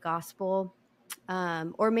of the gospel,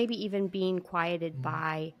 or maybe even being quieted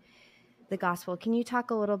by the gospel. Can you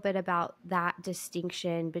talk a little bit about that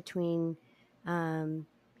distinction between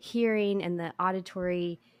hearing and the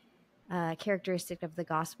auditory characteristic of the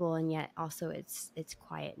gospel, and yet also its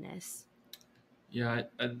quietness? Yeah,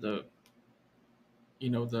 the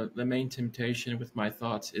main temptation with my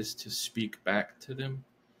thoughts is to speak back to them.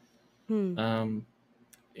 And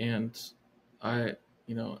I'm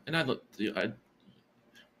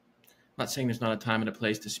not saying there's not a time and a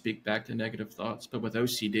place to speak back to negative thoughts, but with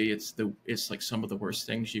OCD, it's like some of the worst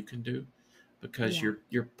things you can do, because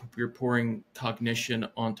you're pouring cognition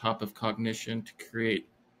on top of cognition to create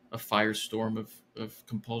a firestorm of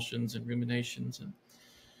compulsions and ruminations.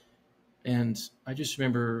 And I just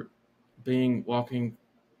remember walking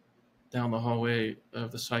down the hallway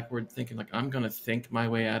of the psych ward thinking, like, I'm going to think my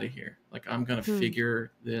way out of here. Like, I'm going to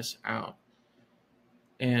figure this out.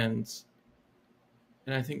 And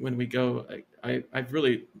I think when we go, I've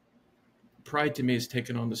really, pride to me has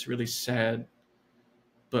taken on this really sad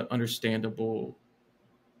but understandable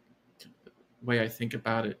way I think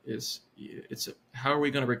about it. How are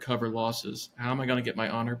we going to recover losses? How am I going to get my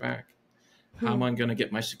honor back? How am I going to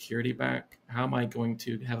get my security back? How am I going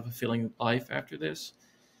to have a fulfilling life after this?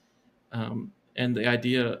 And the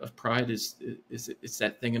idea of pride is it's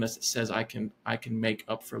that thing in us that says I can make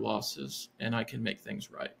up for losses, and I can make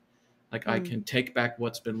things right. Like I can take back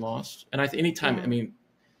what's been lost. And anytime, I mean,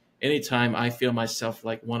 anytime I feel myself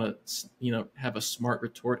like want to, have a smart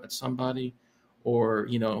retort at somebody, or,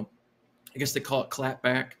 I guess they call it clap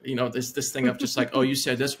back, this thing of just like, oh, you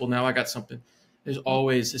said this, well, now I got something. There's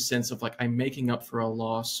always a sense of like, I'm making up for a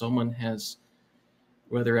loss someone has,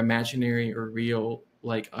 whether imaginary or real,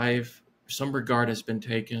 like some regard has been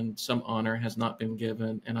taken, some honor has not been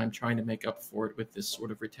given, and I'm trying to make up for it with this sort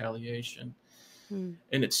of retaliation. Mm.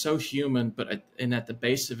 And it's so human, and at the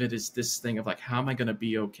base of it is this thing of like, how am I going to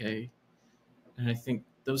be okay? And I think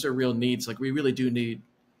those are real needs. Like, we really do need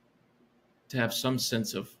to have some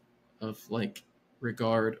sense of like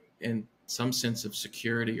regard and some sense of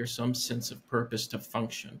security or some sense of purpose to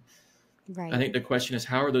function. I Right. think the question is,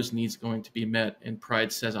 how are those needs going to be met? And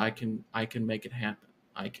pride says, I can make it happen.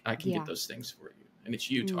 I can get Yeah. those things for you. And it's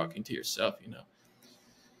you Mm. talking to yourself.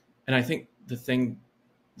 And I think the thing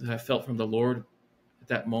that I felt from the Lord at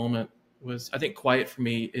that moment was, I think quiet for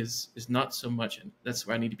me is not so much, and that's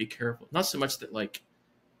why I need to be careful. Not so much that like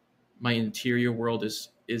my interior world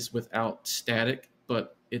is without static,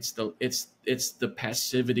 but it's the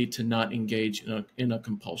passivity to not engage in a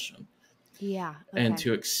compulsion, Yeah. and Okay.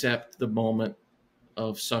 to accept the moment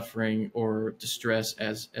of suffering or distress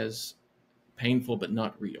as painful but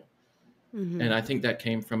not real. Mm-hmm. And I think that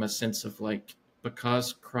came from a sense of like,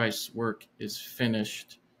 because Christ's work is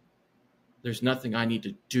finished, there's nothing I need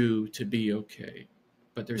to do to be okay,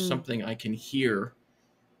 but there's Mm. something I can hear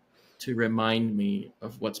to remind me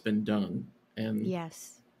of what's been done. and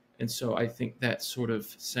Yes. and so I think that sort of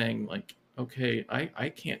saying like, okay, I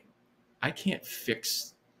can't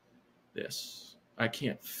fix this. I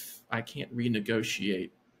can't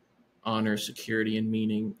renegotiate honor, security, and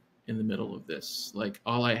meaning in the middle of this. Like,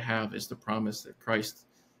 all I have is the promise that Christ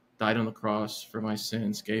died on the cross for my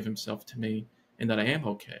sins, gave himself to me, and that I am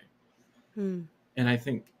okay. Mm. And I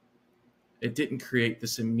think it didn't create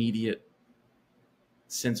this immediate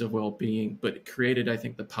sense of well-being, but it created, I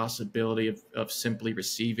think, the possibility of simply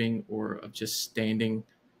receiving, or of just standing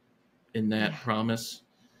in Yeah. that promise.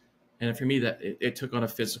 And for me, that it took on a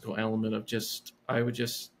physical element of just, I would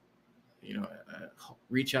just,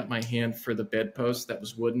 reach out my hand for the bedpost that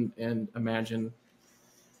was wooden, and imagine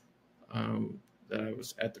um, that I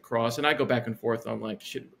was at the cross. And I go back and forth on like,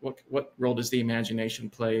 what role does the imagination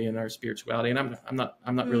play in our spirituality? And I'm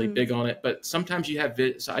not really Mm. big on it, but sometimes you have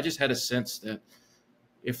so I just had a sense that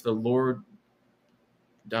if the Lord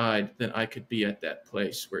died, then I could be at that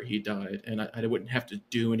place where he died, and I wouldn't have to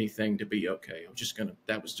do anything to be okay.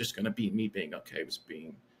 That was just gonna be me being okay. It was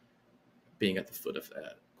being at the foot of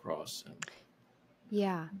that cross. And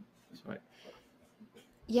Yeah. so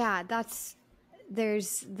Yeah.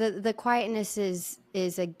 There's the quietness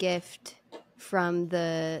is a gift from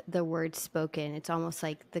the word spoken. It's almost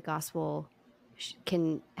like the gospel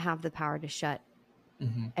can have the power to shut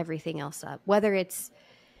mm-hmm. everything else up, whether it's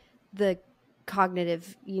the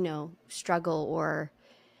cognitive, struggle, or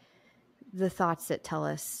the thoughts that tell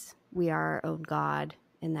us we are our own God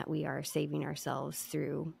and that we are saving ourselves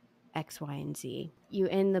through X, Y, and Z. You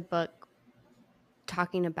end the book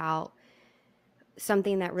talking about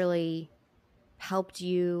something that really helped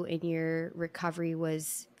you in your recovery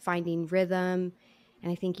was finding rhythm.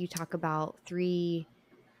 And I think you talk about three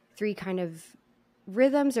kind of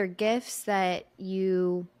rhythms or gifts that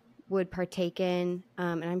you would partake in.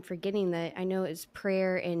 And I'm forgetting that. I know it's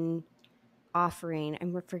prayer and offering.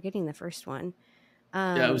 I'm forgetting the first one.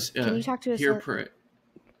 Yeah, it was Can you talk to us? here pray.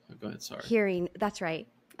 Oh, go ahead. Sorry. Hearing. That's right.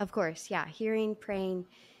 Of course. Yeah. Hearing, praying,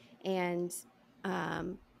 and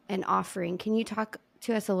and offering. Can you talk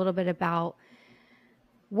to us a little bit about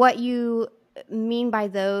what you mean by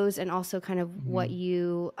those, and also kind of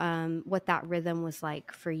Mm-hmm. what that rhythm was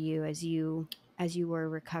like for you as you were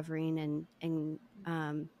recovering and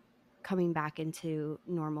coming back into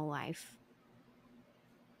normal life?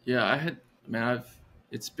 Yeah,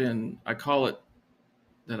 it's been, I call it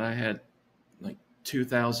that I had like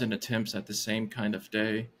 2,000 attempts at the same kind of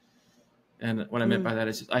day. And what I meant Mm. by that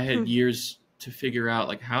is I had years to figure out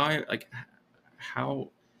like how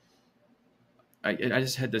I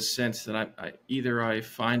just had this sense that I either I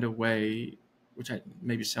find a way, which I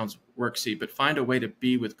maybe sounds worksy, but find a way to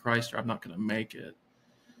be with Christ, or I'm not going to make it.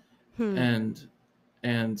 Hmm. And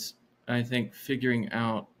and I think figuring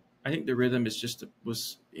out, I think the rhythm is just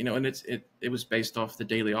was, and it was based off the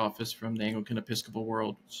daily office from the Anglican Episcopal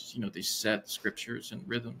world, which is, these set scriptures and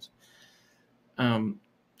rhythms. Um,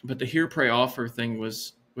 but the hear, pray, offer thing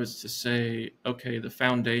was to say, okay, the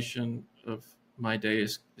foundation of my day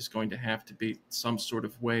is going to have to be some sort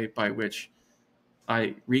of way by which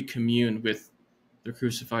I recommune with the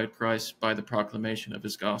crucified Christ by the proclamation of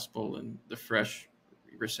his gospel and the fresh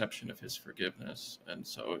reception of his forgiveness. And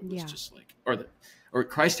so it was Yeah. just like, or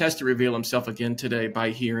Christ has to reveal himself again today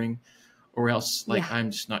by hearing, or else like Yeah.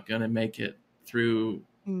 I'm just not going to make it through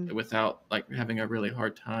Mm. without like having a really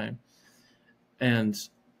hard time. And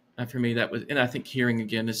for me, that was, and I think hearing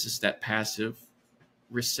again is just that passive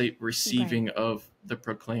Right. receiving of the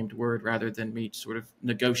proclaimed word rather than me sort of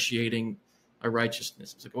negotiating a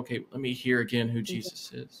righteousness. It's like, okay, let me hear again who Yeah.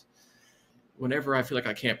 Jesus is. Whenever I feel like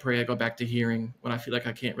I can't pray, I go back to hearing. When I feel like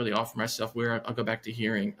I can't really offer myself, where I'll go back to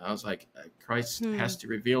hearing. I was like, Christ Hmm. has to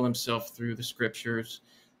reveal himself through the scriptures,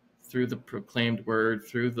 through the proclaimed word,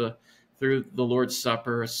 through the Lord's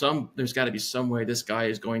Supper. There's got to be some way this guy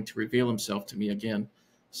is going to reveal himself to me again,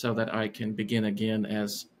 so that I can begin again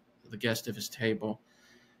as the guest of his table,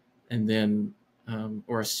 and then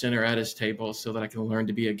or a sinner at his table, so that I can learn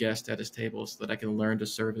to be a guest at his table, so that I can learn to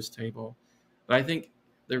serve his table. But I think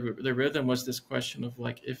the rhythm was this question of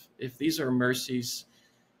like, if these are mercies,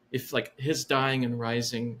 if like his dying and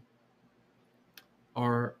rising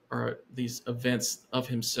are these events of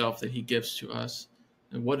himself that he gives to us,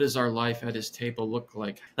 and what does our life at his table look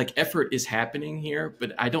like effort is happening here,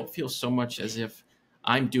 but I don't feel so much as if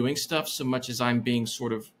I'm doing stuff so much as I'm being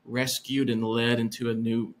sort of rescued and led into a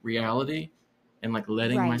new reality, and like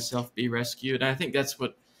letting Right. myself be rescued. And I think that's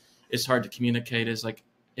what is hard to communicate, is like,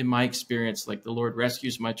 in my experience, like the Lord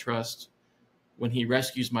rescues my trust. When he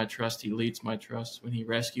rescues my trust, he leads my trust. When he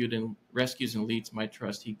rescues and leads my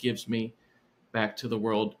trust, he gives me back to the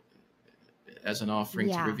world as an offering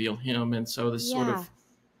to Yeah. reveal him. And so this sort Yeah. of,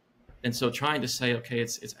 and so trying to say, okay,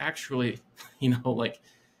 it's actually, like,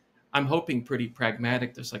 I'm hoping pretty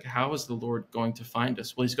pragmatic. There's like, how is the Lord going to find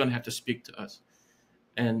us? Well, he's going to have to speak to us,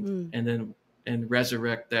 and Mm. and then and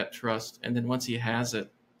resurrect that trust. And then once he has it,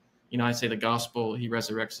 I say the gospel, he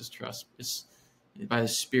resurrects his trust. It's by the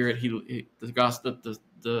Spirit. The gospel,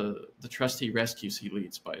 the trust he rescues, he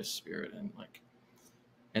leads by his Spirit. And like,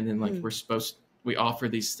 and then like Hmm. we offer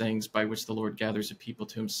these things by which the Lord gathers a people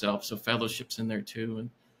to himself. So fellowship's in there too. And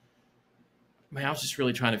man, I was just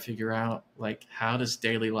really trying to figure out, like, how does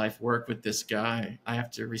daily life work with this guy? I have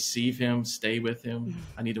to receive him, stay with him.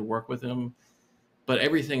 I need to work with him. But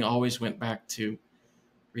everything always went back to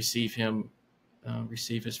receive him,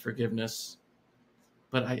 receive his forgiveness.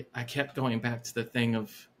 But I kept going back to the thing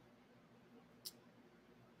of,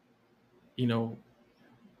 you know,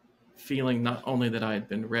 feeling not only that I had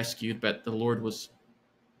been rescued, but the Lord was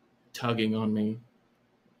tugging on me.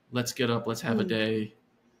 Let's get up. Let's have a Hmm. day.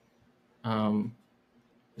 Um,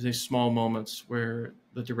 there's these small moments where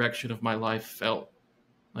the direction of my life felt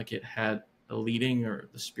like it had a leading, or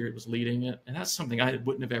the Spirit was leading it. And that's something I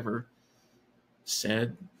wouldn't have ever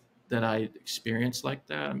said that I experienced like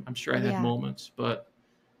that. I'm sure I had Yeah. moments, but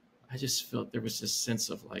I just felt there was this sense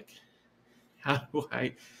of like, how do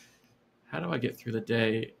I how do I get through the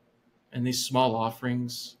day? And these small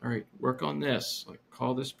offerings, all right, work on this, like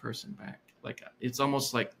call this person back. Like, it's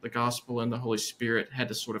almost like the gospel and the Holy Spirit had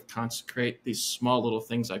to sort of consecrate these small little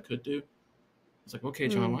things I could do. It's like, okay,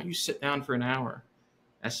 John, Hmm. why don't you sit down for an hour,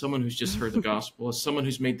 as someone who's just heard the gospel, as someone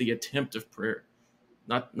who's made the attempt of prayer,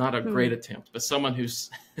 not a Hmm. great attempt, but someone who's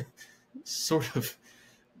sort of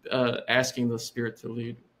asking the Spirit to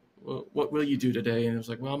lead. Well, what will you do today? And it was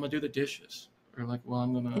like, well, I'm gonna do the dishes, or like, well,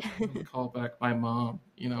 I'm gonna call back my mom,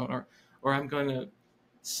 or I'm gonna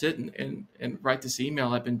sit and write this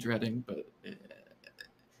email I've been dreading. But and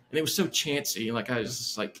it was so chancy. Like, I was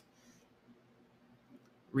just like,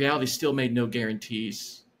 reality still made no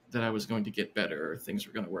guarantees that I was going to get better, or things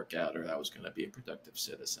were going to work out, or I was going to be a productive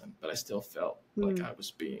citizen. But I still felt like Hmm. I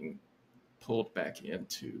was being pulled back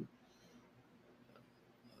into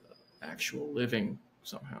actual living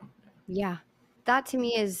somehow. Yeah. That to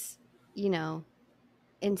me is, you know,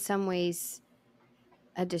 in some ways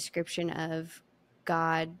a description of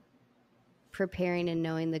God preparing and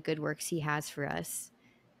knowing the good works he has for us.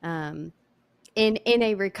 Um, in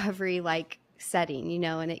a recovery like setting,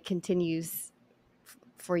 and it continues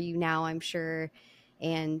for you now, I'm sure,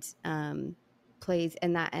 and plays,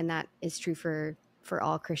 and that is true for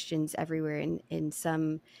all Christians everywhere in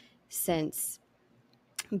some sense.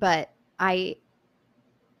 But I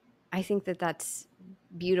think that that's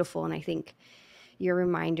beautiful, and I think your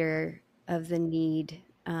reminder of the need,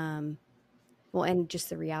 well, and just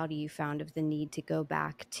the reality you found of the need to go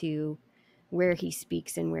back to where he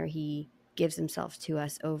speaks and where he gives himself to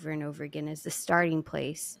us over and over again as the starting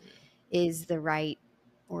place, is the right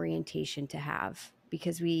orientation to have,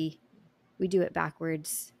 because we do it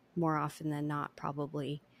backwards more often than not,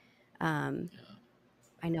 probably. um Yeah.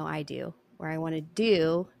 I know I do, where I want to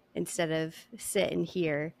do instead of sit and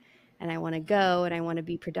hear, and I want to go and I want to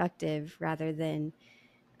be productive rather than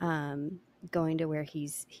going to where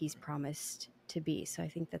he's promised to be. So I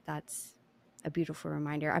think that that's a beautiful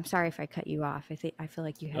reminder. I'm sorry if I cut you off. I feel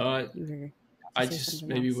like you Uh, were about to I say just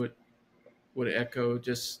something maybe else. would echo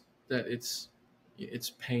just that it's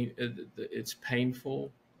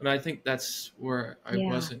painful, and I think that's where I Yeah.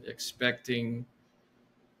 wasn't expecting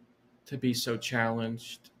to be so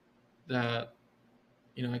challenged. That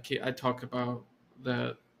I talk about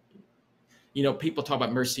that. People talk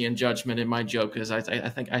about mercy and judgment, and my joke is I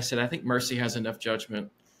think mercy has enough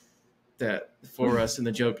judgment that for us, and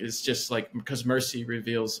the joke is just like, because mercy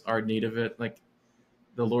reveals our need of it, like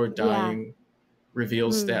the Lord Yeah. dying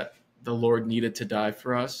reveals Mm, that the Lord needed to die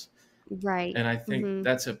for us. right. And I think Mm-hmm.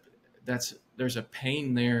 there's a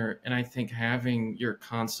pain there. And I think having your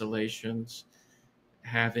consolations,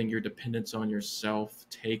 having your dependence on yourself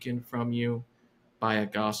taken from you by a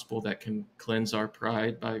gospel that can cleanse our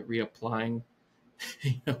pride by reapplying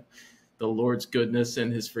you know the Lord's goodness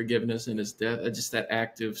and his forgiveness and his death, just that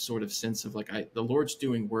active sort of sense of like, the Lord's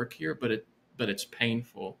doing work here, but it's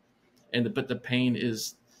painful. But the pain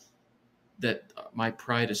is that my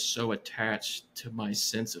pride is so attached to my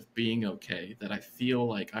sense of being okay that I feel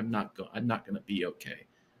like I'm not going to be okay,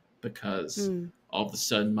 because Mm, all of a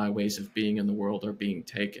sudden my ways of being in the world are being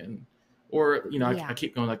taken. Or I yeah.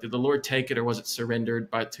 keep going, like, did the Lord take it, or was it surrendered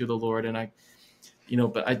by to the Lord? And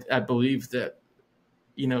but I believe that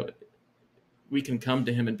you know we can come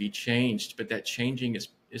to him and be changed, but that changing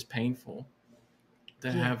is painful.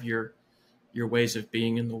 To Yeah. have your ways of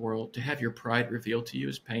being in the world, to have your pride revealed to you,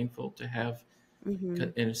 is painful. To have, Mm-hmm.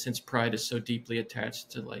 in a sense, pride is so deeply attached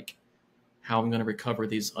to like how I'm going to recover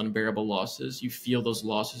these unbearable losses. You feel those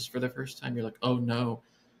losses for the first time, you're like, oh no,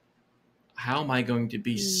 how am I going to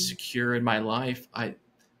be Mm, secure in my life?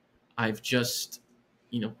 I've just,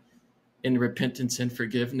 you know in repentance and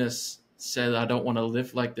forgiveness, said I don't want to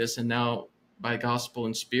live like this, and now by gospel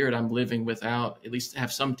and spirit I'm living without, at least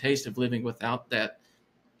have some taste of living without that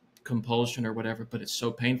compulsion or whatever. But it's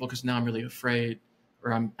so painful because now I'm really afraid,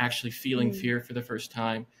 or I'm actually feeling mm, fear for the first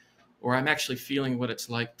time, or I'm actually feeling what it's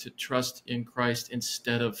like to trust in Christ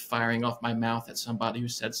instead of firing off my mouth at somebody who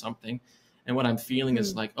said something. And what I'm feeling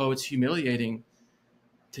is mm, like, oh, it's humiliating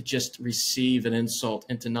to just receive an insult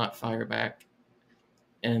and to not fire back,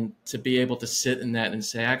 and to be able to sit in that and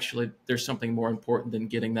say, actually, there's something more important than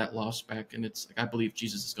getting that loss back. And it's like, I believe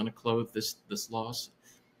Jesus is going to clothe this loss.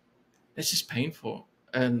 It's just painful.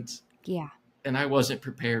 yeah. And I wasn't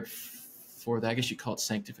prepared for that. I guess you call it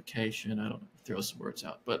sanctification. I don't throw some words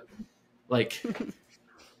out, but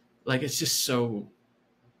like it's just so,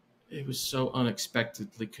 it was so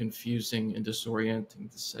unexpectedly confusing and disorienting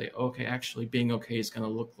to say, okay, actually being okay is going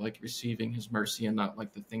to look like receiving his mercy and not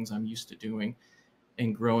like the things I'm used to doing.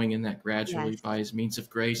 And growing in that gradually Yes. by his means of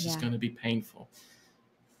grace is Yeah. going to be painful.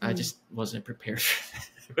 I Mm, just wasn't prepared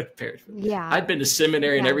for it. yeah. I'd been to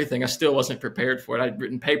seminary and Yeah. everything. I still wasn't prepared for it. I'd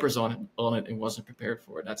written papers on it and wasn't prepared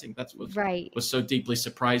for it. I think that's what Right. was so deeply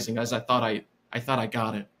surprising, as I thought I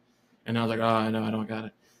got it, and I was like, oh no, I don't got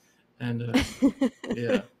it. And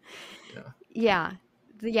yeah, yeah, Yeah.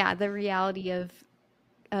 Yeah, the reality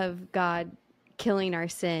of God killing our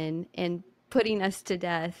sin and putting us to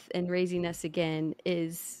death and raising us again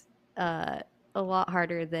is uh, a lot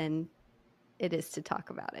harder than it is to talk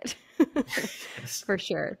about it. yes, For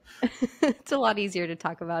sure. It's a lot easier to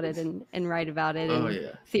talk about it and write about it oh and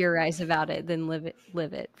yeah, theorize about it than live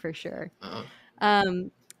it for sure. uh,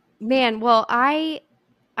 Um, man, well,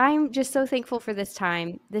 I'm just so thankful for this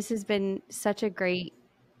time. This has been such a great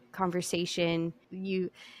conversation. You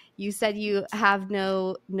said you have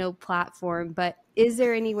no platform, but is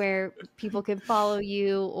there anywhere people can follow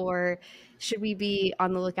you, or should we be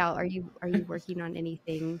on the lookout? Are you working on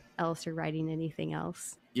anything else or writing anything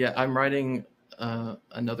else? yeah. I'm writing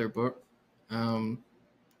another book. Um,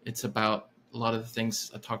 It's about a lot of the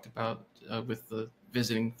things I talked about with the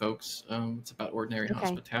visiting folks. It's about ordinary Okay.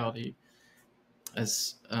 hospitality,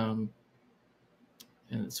 as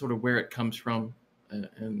and sort of where it comes from,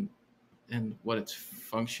 and what its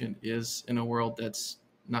function is in a world that's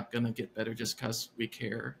not going to get better just because we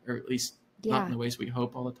care, or at least not in Yeah. the ways we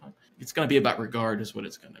hope all the time. It's going to be about regard, is what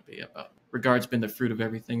it's going to be about. Regard's been the fruit of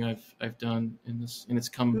everything I've done in this, and it's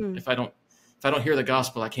come. Mm. If I don't hear the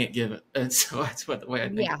gospel, I can't give it, and so that's what the way I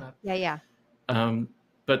think Yeah. about it. Yeah. Yeah.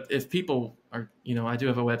 But if people are, I do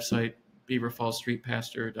have a website,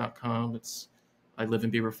 beaverfallsstreetpastor.com. I live in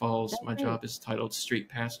Beaver Falls. That's My great. job is titled Street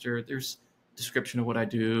Pastor. There's description of what I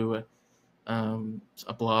do,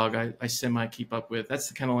 a blog I semi keep up with. That's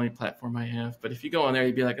the kind of only platform I have. But if you go on there,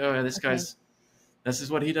 you'd be like, oh, Okay. this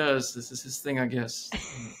is what he does. This is his thing, I guess.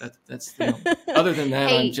 That's other than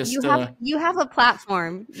that, I'm Hey, just, you have a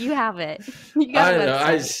platform. You have it. You got a I don't know.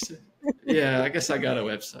 website. Yeah, I guess I got a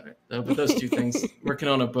website though, but those two things, working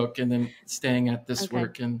on a book and then staying at this Okay.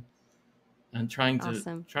 work and trying to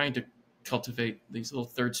Awesome. cultivate these little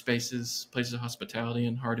third spaces, places of hospitality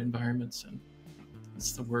and hard environments, and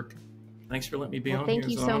it's the work. Thanks for letting me be Well, on here.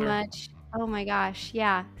 thank you It's an so honor. much. Oh my gosh.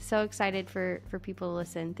 Yeah. So excited for people to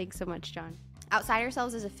listen. Thanks so much, John. Outside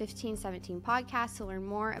Ourselves is a 1517 podcast. To learn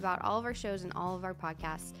more about all of our shows and all of our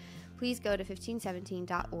podcasts, please go to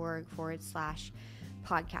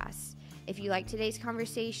 1517.org/podcasts. If you like today's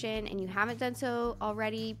conversation and you haven't done so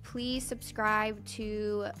already, please subscribe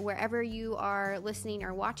to wherever you are listening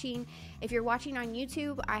or watching. If you're watching on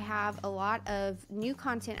YouTube, I have a lot of new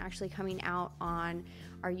content actually coming out on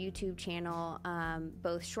our YouTube channel,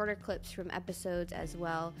 both shorter clips from episodes as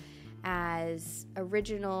well as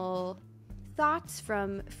original thoughts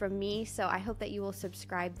from me. So I hope that you will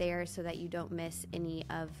subscribe there so that you don't miss any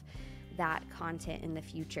of that content in the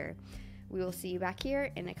future. We will see you back here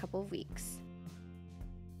in a couple of weeks.